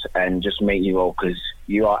experience and just meet you all, because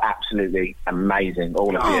you are absolutely amazing,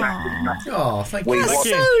 all of you. Oh, thank you. That's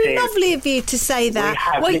so lovely of you to say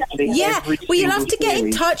that. Well, you'll have to get in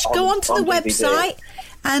touch. Go onto the website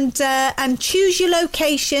and choose your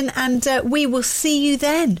location, and we will see you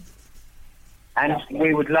then. And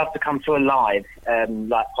we would love to come to a live,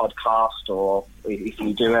 like podcast, or if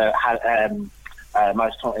you do a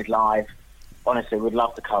Most Haunted live. Honestly, we'd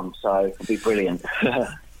love to come. So it'd be brilliant.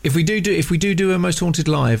 If we do a Most Haunted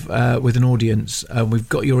live with an audience, we've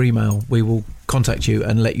got your email. We will contact you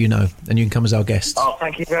and let you know, and you can come as our guest. Oh,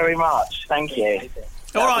 thank you very much. Thank you.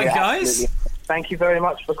 All right, guys. Thank you very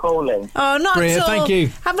much for calling. Oh, not Bria, at all. thank you.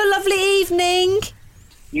 Have a lovely evening.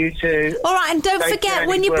 You too. All right, and don't forget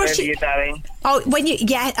when you brush your going. Oh, when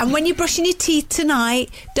you're brushing your teeth tonight,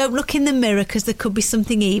 don't look in the mirror, because there could be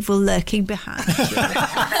something evil lurking behind you.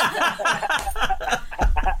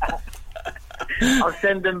 I'll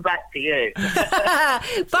send them back to you.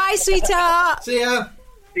 Bye, sweetheart. See ya.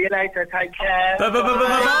 See you later. Take care. Bye.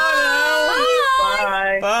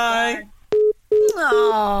 Bye. Bye.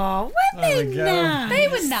 Oh, weren't they nice? They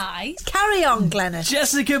were nice. Carry on, Glennis.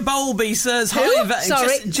 Jessica Bowlby says, Who? hi.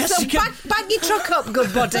 Sorry. Jessica. So back your truck up,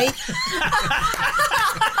 good buddy.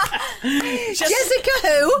 Jessica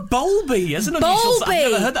who? Bowlby, isn't it? I've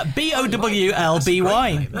never heard that. Bowlby.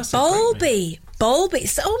 Bowlby. bulb.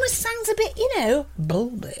 It almost sounds a bit,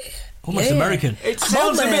 bulby. Almost American. It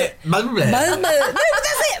sounds a bit... No,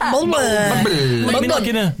 that's it. Bulb. You mean like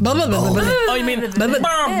in a... Oh, you mean... Yeah!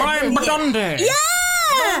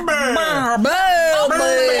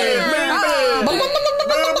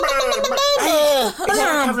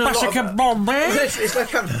 It's like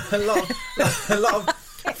having a lot of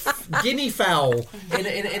guinea fowl in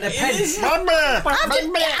a pen.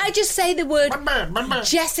 I just say the word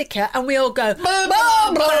Jessica and we all go.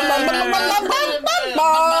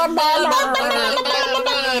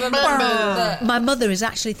 My mother is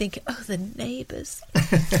actually thinking, oh, the neighbours.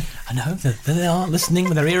 I know, they are listening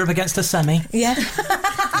with their ear up against a semi. Yeah.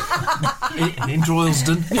 In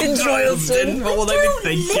Droylsden. What will they be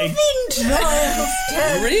thinking? Live in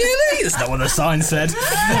Droylsden. Really? That's not what the sign said.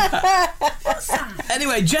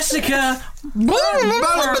 Anyway, Jessica.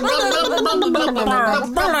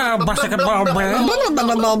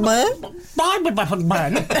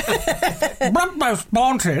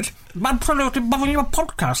 Wanted. Absolutely loving your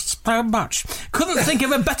podcasts so much. Couldn't think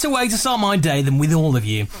of a better way to start my day than with all of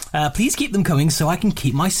you. Please keep them coming so I can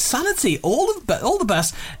keep my sanity. All the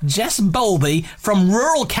best, Jess Bowlby from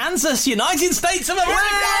rural Kansas, United States of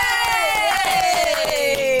America.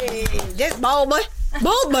 Yay! Jess Bowlby.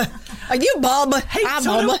 Are you Bowlby? Hey, I'm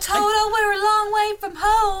Toto, Bowlby. Toto, we're a long way from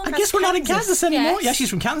home. I guess we're not in Kansas anymore. Yes. Yeah, she's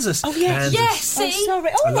from Kansas. Oh, yeah. Kansas. Yes, see? Oh, sorry.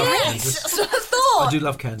 Oh, I love yes. Kansas. That's what I thought. I do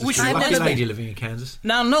love Kansas. Which She's a I've lucky never lady been. living in Kansas.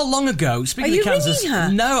 Now, not long ago, speaking Are you of Kansas, ringing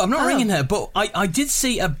her? no, I'm not Oh. ringing her, but I did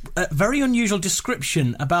see a very unusual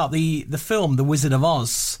description about the film The Wizard of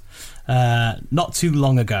Oz not too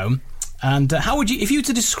long ago. And how would you, if you were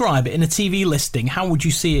to describe it in a TV listing, how would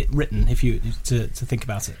you see it written? If you to think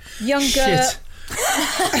about it, Younger. Shit.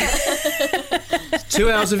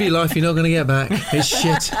 2 hours of your life you're not going to get back. It's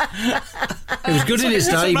shit. It was good in its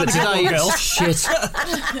day, but today it's shit.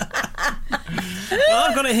 Well,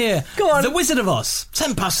 I've got it here. Go on. The Wizard of Oz,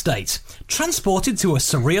 8:10. Transported to a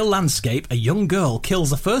surreal landscape, a young girl kills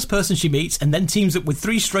the first person she meets and then teams up with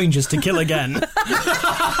 3 strangers to kill again. Brilliant.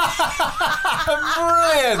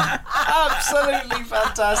 Absolutely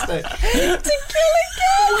fantastic. To kill again.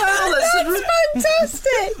 Wow, that's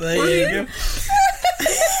fantastic. There you go.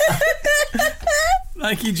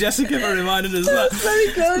 Thank you, Jessica, for reminding us that.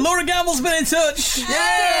 Very good. Laura Gamble's been in touch.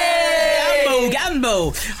 Yay!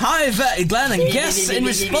 Gamble. Hi, Glenn and Guess. In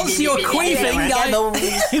response to your queefing, I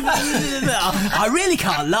really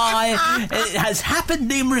can't lie. It has happened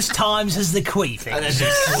numerous times as the queefing.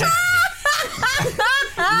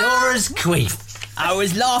 Laura's queef. I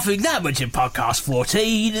was laughing that much in podcast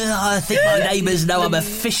 14. I think my neighbours know I'm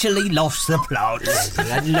officially lost the plot.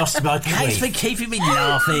 I lost my Thanks for queef. keeping me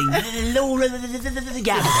laughing. Laura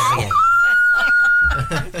Gavin.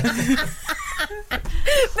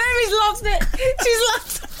 Mary's lost it. She's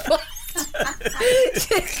lost the plot.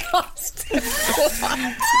 She's lost the plot.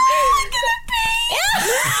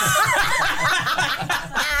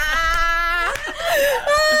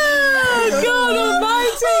 Oh, God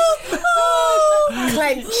almighty.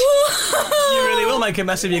 Clench. You really will make a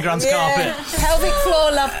mess of your grand's carpet. Pelvic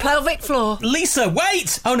floor, love. Pelvic floor. Lisa,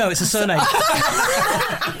 wait! Oh no, it's a surname.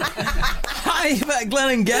 Hi, Glenn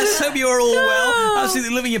and Guess. Hope you are all well.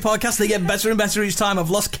 Absolutely loving your podcast. They get better and better each time.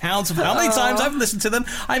 I've lost count of how many times I've listened to them.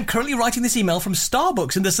 I'm currently writing this email from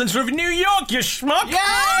Starbucks in the centre of New York, you schmuck! Yay!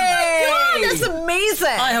 Oh, God, that's amazing.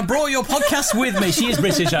 I have brought your podcast with me. She is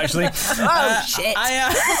British, actually. Shit.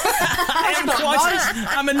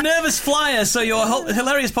 I'm a nervous flyer, so your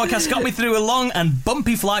hilarious podcast got me through a long and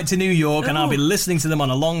bumpy flight to New York, and I'll be listening to them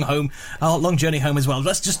on a long journey home as well.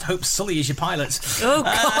 Let's just hope Sully is your pilot. Oh,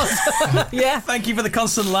 God. Yeah. Thank you for the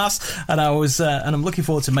constant laughs, and I'm looking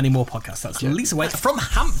forward to many more podcasts. That's Lisa Waite from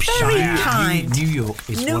Hampshire. Very kind. New York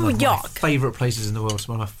is New one of York. my favourite places in the world. It's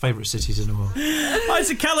one of my favourite cities in the world. Hi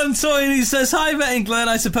to Callum Toyn, who says, hi, Bet and Glenn.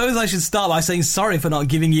 I suppose I should start by saying sorry for not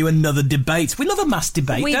giving you another debate. We love a mass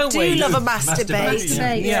debate, don't we? We do love a mass debate.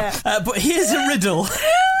 Yeah. But here's a riddle.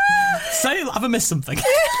 Say, have I missed something? No,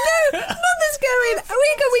 Mother's going,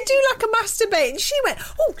 we do like a masturbate. And she went,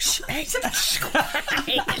 oh, shit.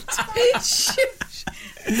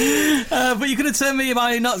 But you could have turned me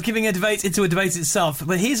by not giving a debate into a debate itself.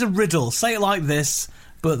 But here's a riddle. Say it like this,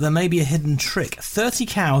 but there may be a hidden trick. 30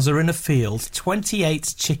 cows are in a field,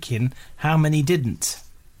 28 chicken. How many didn't?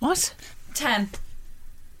 What? 10.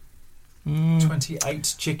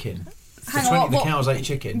 28 chicken. Hang on, The cows ate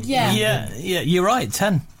chicken. Yeah. Yeah, you're right,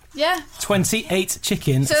 10. Yeah. 28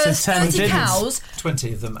 chicken, So so there's 10 30 didn't. cows.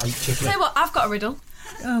 20 of them ate chicken. Tell you what, I've got a riddle.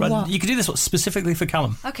 Right, you could do this specifically for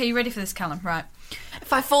Callum. Okay, you ready for this, Callum? Right.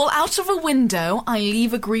 If I fall out of a window, I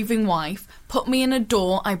leave a grieving wife. Put me in a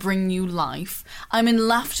door, I bring new life. I'm in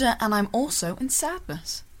laughter and I'm also in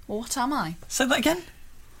sadness. What am I? Say that again.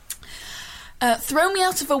 Throw me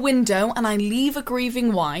out of a window and I leave a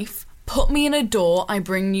grieving wife. Put me in a door, I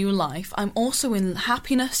bring new life. I'm also in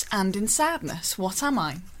happiness and in sadness. What am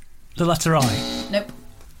I? The letter I. Nope.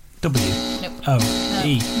 W. Nope. O. No.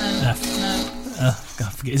 E. No. F. No.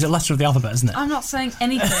 God, forget. Is it a letter of the alphabet, isn't it? I'm not saying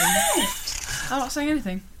anything. I'm not saying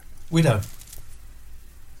anything. Widow.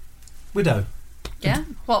 Widow. Yeah?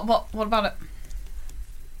 What about it?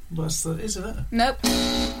 What's the... Isn't it? Nope.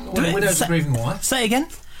 Widow's a grieving wife. Say it again.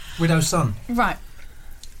 Widow's son. Right.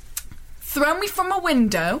 Throw me from a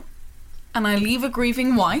window and I leave a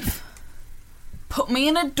grieving wife. Put me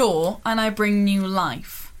in a door and I bring new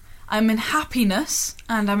life. I'm in happiness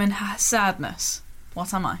and I'm in sadness.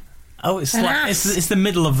 What am I? Oh, it's like it's the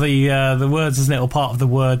middle of the words, isn't it? Or part of the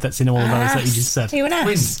word that's in all of those that you just said. Are you an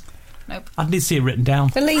ass? Nope. I did see it written down.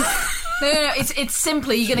 The leaf. No. It's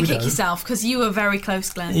simply you're going to kick yourself because you were very close,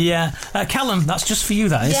 Glenn. Yeah. Callum, that's just for you,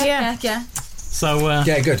 that is. Yeah. So,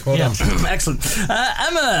 yeah, good. Well done. Excellent.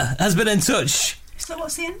 Emma has been in touch. So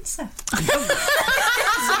what's the answer?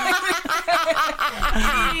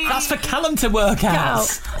 That's for Callum to work out.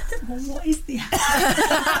 What is the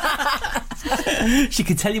She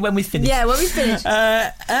can tell you when we finish. Yeah, when we finish.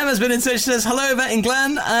 Emma's been in touch. She says, hello, Emma in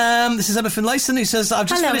Glen. This is Emma Finlayson who says, I've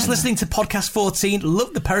just finished listening to podcast 14.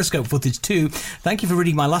 Love the Periscope footage too. Thank you for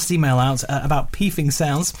reading my last email out about peeping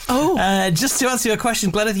sounds. Just to answer your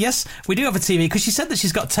question, Gleneth, yes, we do have a TV because she said that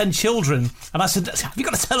she's got 10 children. And I said, have you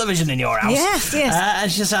got a television in your house? Yes.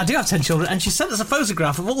 And she said, I do have 10 children. And she sent us a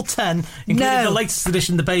photograph of all 10, including the latest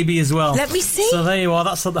edition, the baby as well. Let me see. So there you are.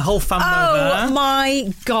 That's the whole family there. Oh,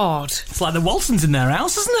 my God. It's like the Waltons in their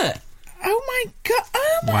house, isn't it? Oh, my God.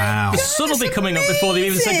 Oh, my Wow. God. The sun will be coming up before they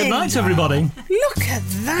even say goodnight to everybody. Look at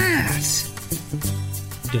that.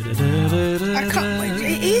 I can't wait.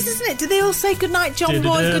 It is, isn't it? Do they all say goodnight, John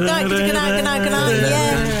Boy? Goodnight, goodnight.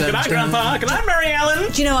 Yeah. Good night, Grandpa. Good night, Mary Ellen.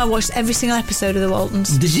 Do you know I watched every single episode of The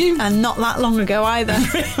Waltons? Did you? And not that long ago either.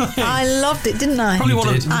 Really? I loved it, didn't I? Probably one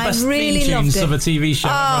of the best theme tunes of a TV show.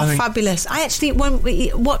 Oh, fabulous. I actually,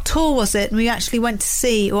 what tour was it? And we actually went to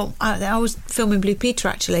see, well, I was filming Blue Peter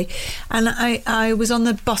actually, and I was on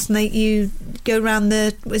the bus and you go around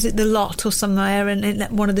was it the lot or somewhere in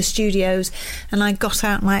one of the studios, and I got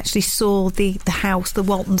out and I actually saw the house, the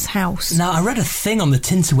Waltons house. Now, I read a thing on the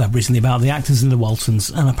Tinterweb recently about the actors in the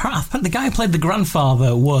Waltons, and apparently the guy who played the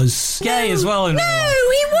grandfather was gay as well. No,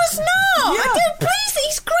 he was not. Yeah. I don't please.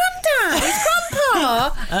 He's granddad. He's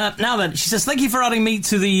grandpa. Now then, she says, thank you for adding me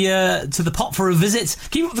to the pot for a visit.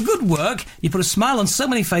 Keep up the good work. You put a smile on so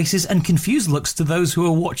many faces and confused looks to those who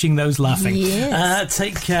are watching those laughing. Yes.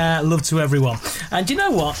 Take care. Love to everyone. And you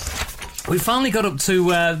know what? We finally got up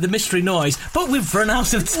to the mystery noise, but we've run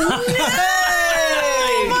out of time. No!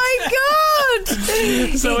 Oh my God!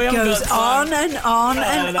 So it goes on and on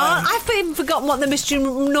and on. I've even forgotten what the mystery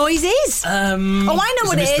noise is. I know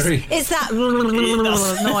what it is. It's that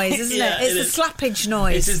noise, isn't it? It's the slappage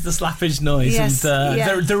noise. It is the slappage noise. Yes,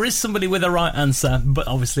 and there is somebody with a right answer, but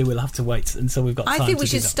obviously we'll have to wait until we've got time. I think we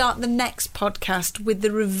to should do that. start the next podcast with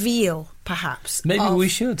the reveal, perhaps. Maybe we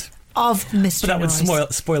should. Of mystery But that noise.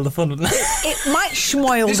 would spoil the fun, wouldn't it? It might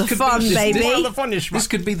spoil the fun, baby. Spoil the fun, This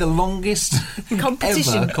could be the longest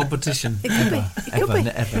Competition. ever competition. It could be. It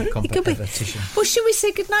could be. Competition. Well, should we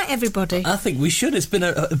say goodnight, everybody? I think we should. It's been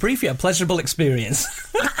a brief yet pleasurable experience.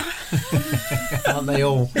 Aren't they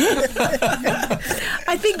all?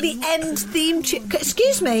 I think the end theme...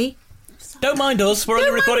 Excuse me. Don't mind us. We're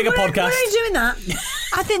only recording a podcast. We're only doing that.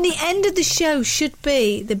 I think the end of the show should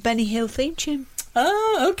be the Benny Hill theme tune.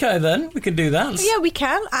 Oh, okay then. We can do that. Yeah, we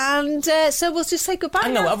can. And so we'll just say goodbye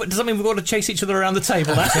Hang now. on, does that mean we've got to chase each other around the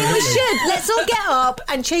table? We should. Let's all get up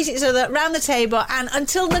and chase each other around the table. And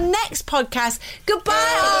until the next podcast, goodbye.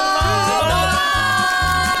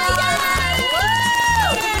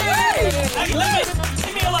 Hey,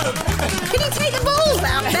 leave me alone. Can you take the balls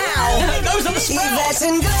out now? Those are the spells. Yvette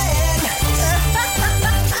and Glenn.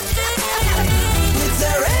 It's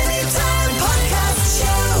their Anytime Podcast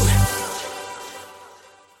Show.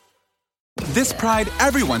 This Pride,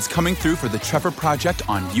 everyone's coming through for the Trevor Project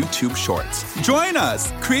on YouTube Shorts. Join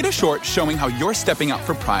us! Create a short showing how you're stepping out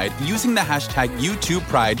for Pride using the hashtag YouTube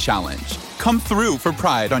Pride Challenge. Come through for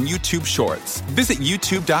Pride on YouTube Shorts. Visit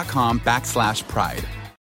youtube.com/pride.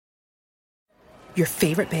 Your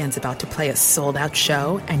favorite band's about to play a sold-out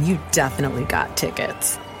show, and you definitely got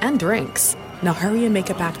tickets. And drinks. Now hurry and make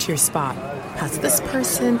it back to your spot. Past this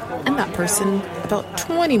person and that person. About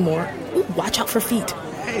 20 more. Ooh, watch out for feet.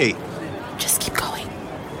 Hey. Just keep going.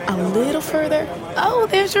 A little further. Oh,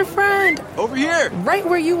 there's your friend. Over here. Right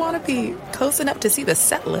where you want to be. close enough to see the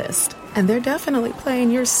set list. And they're definitely playing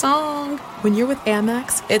your song. When you're with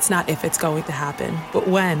Amex, it's not if it's going to happen, but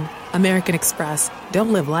when. American Express.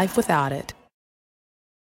 Don't live life without it.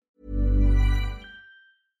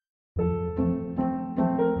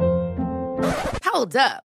 Hold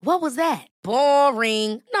up. What was that?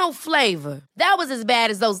 Boring. No flavor. That was as bad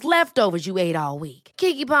as those leftovers you ate all week.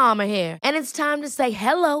 Keke Palmer here, and it's time to say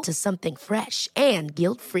hello to something fresh and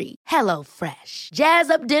guilt-free. Hello Fresh. Jazz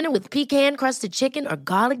up dinner with pecan-crusted chicken or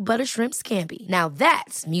garlic butter shrimp scampi. Now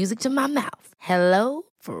that's music to my mouth. Hello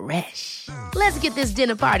Fresh. Let's get this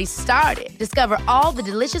dinner party started. Discover all the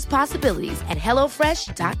delicious possibilities at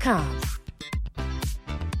hellofresh.com.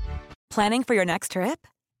 Planning for your next trip?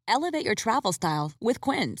 Elevate your travel style with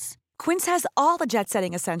Quince. Quince has all the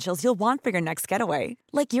jet-setting essentials you'll want for your next getaway,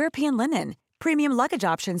 like European linen, premium luggage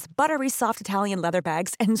options, buttery soft Italian leather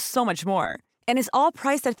bags, and so much more. And is all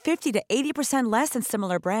priced at 50 to 80% less than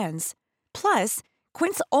similar brands. Plus,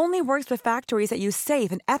 Quince only works with factories that use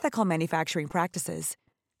safe and ethical manufacturing practices.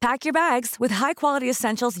 Pack your bags with high-quality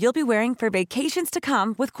essentials you'll be wearing for vacations to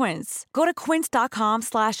come with Quince. Go to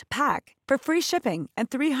quince.com/pack for free shipping and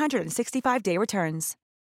 365-day returns.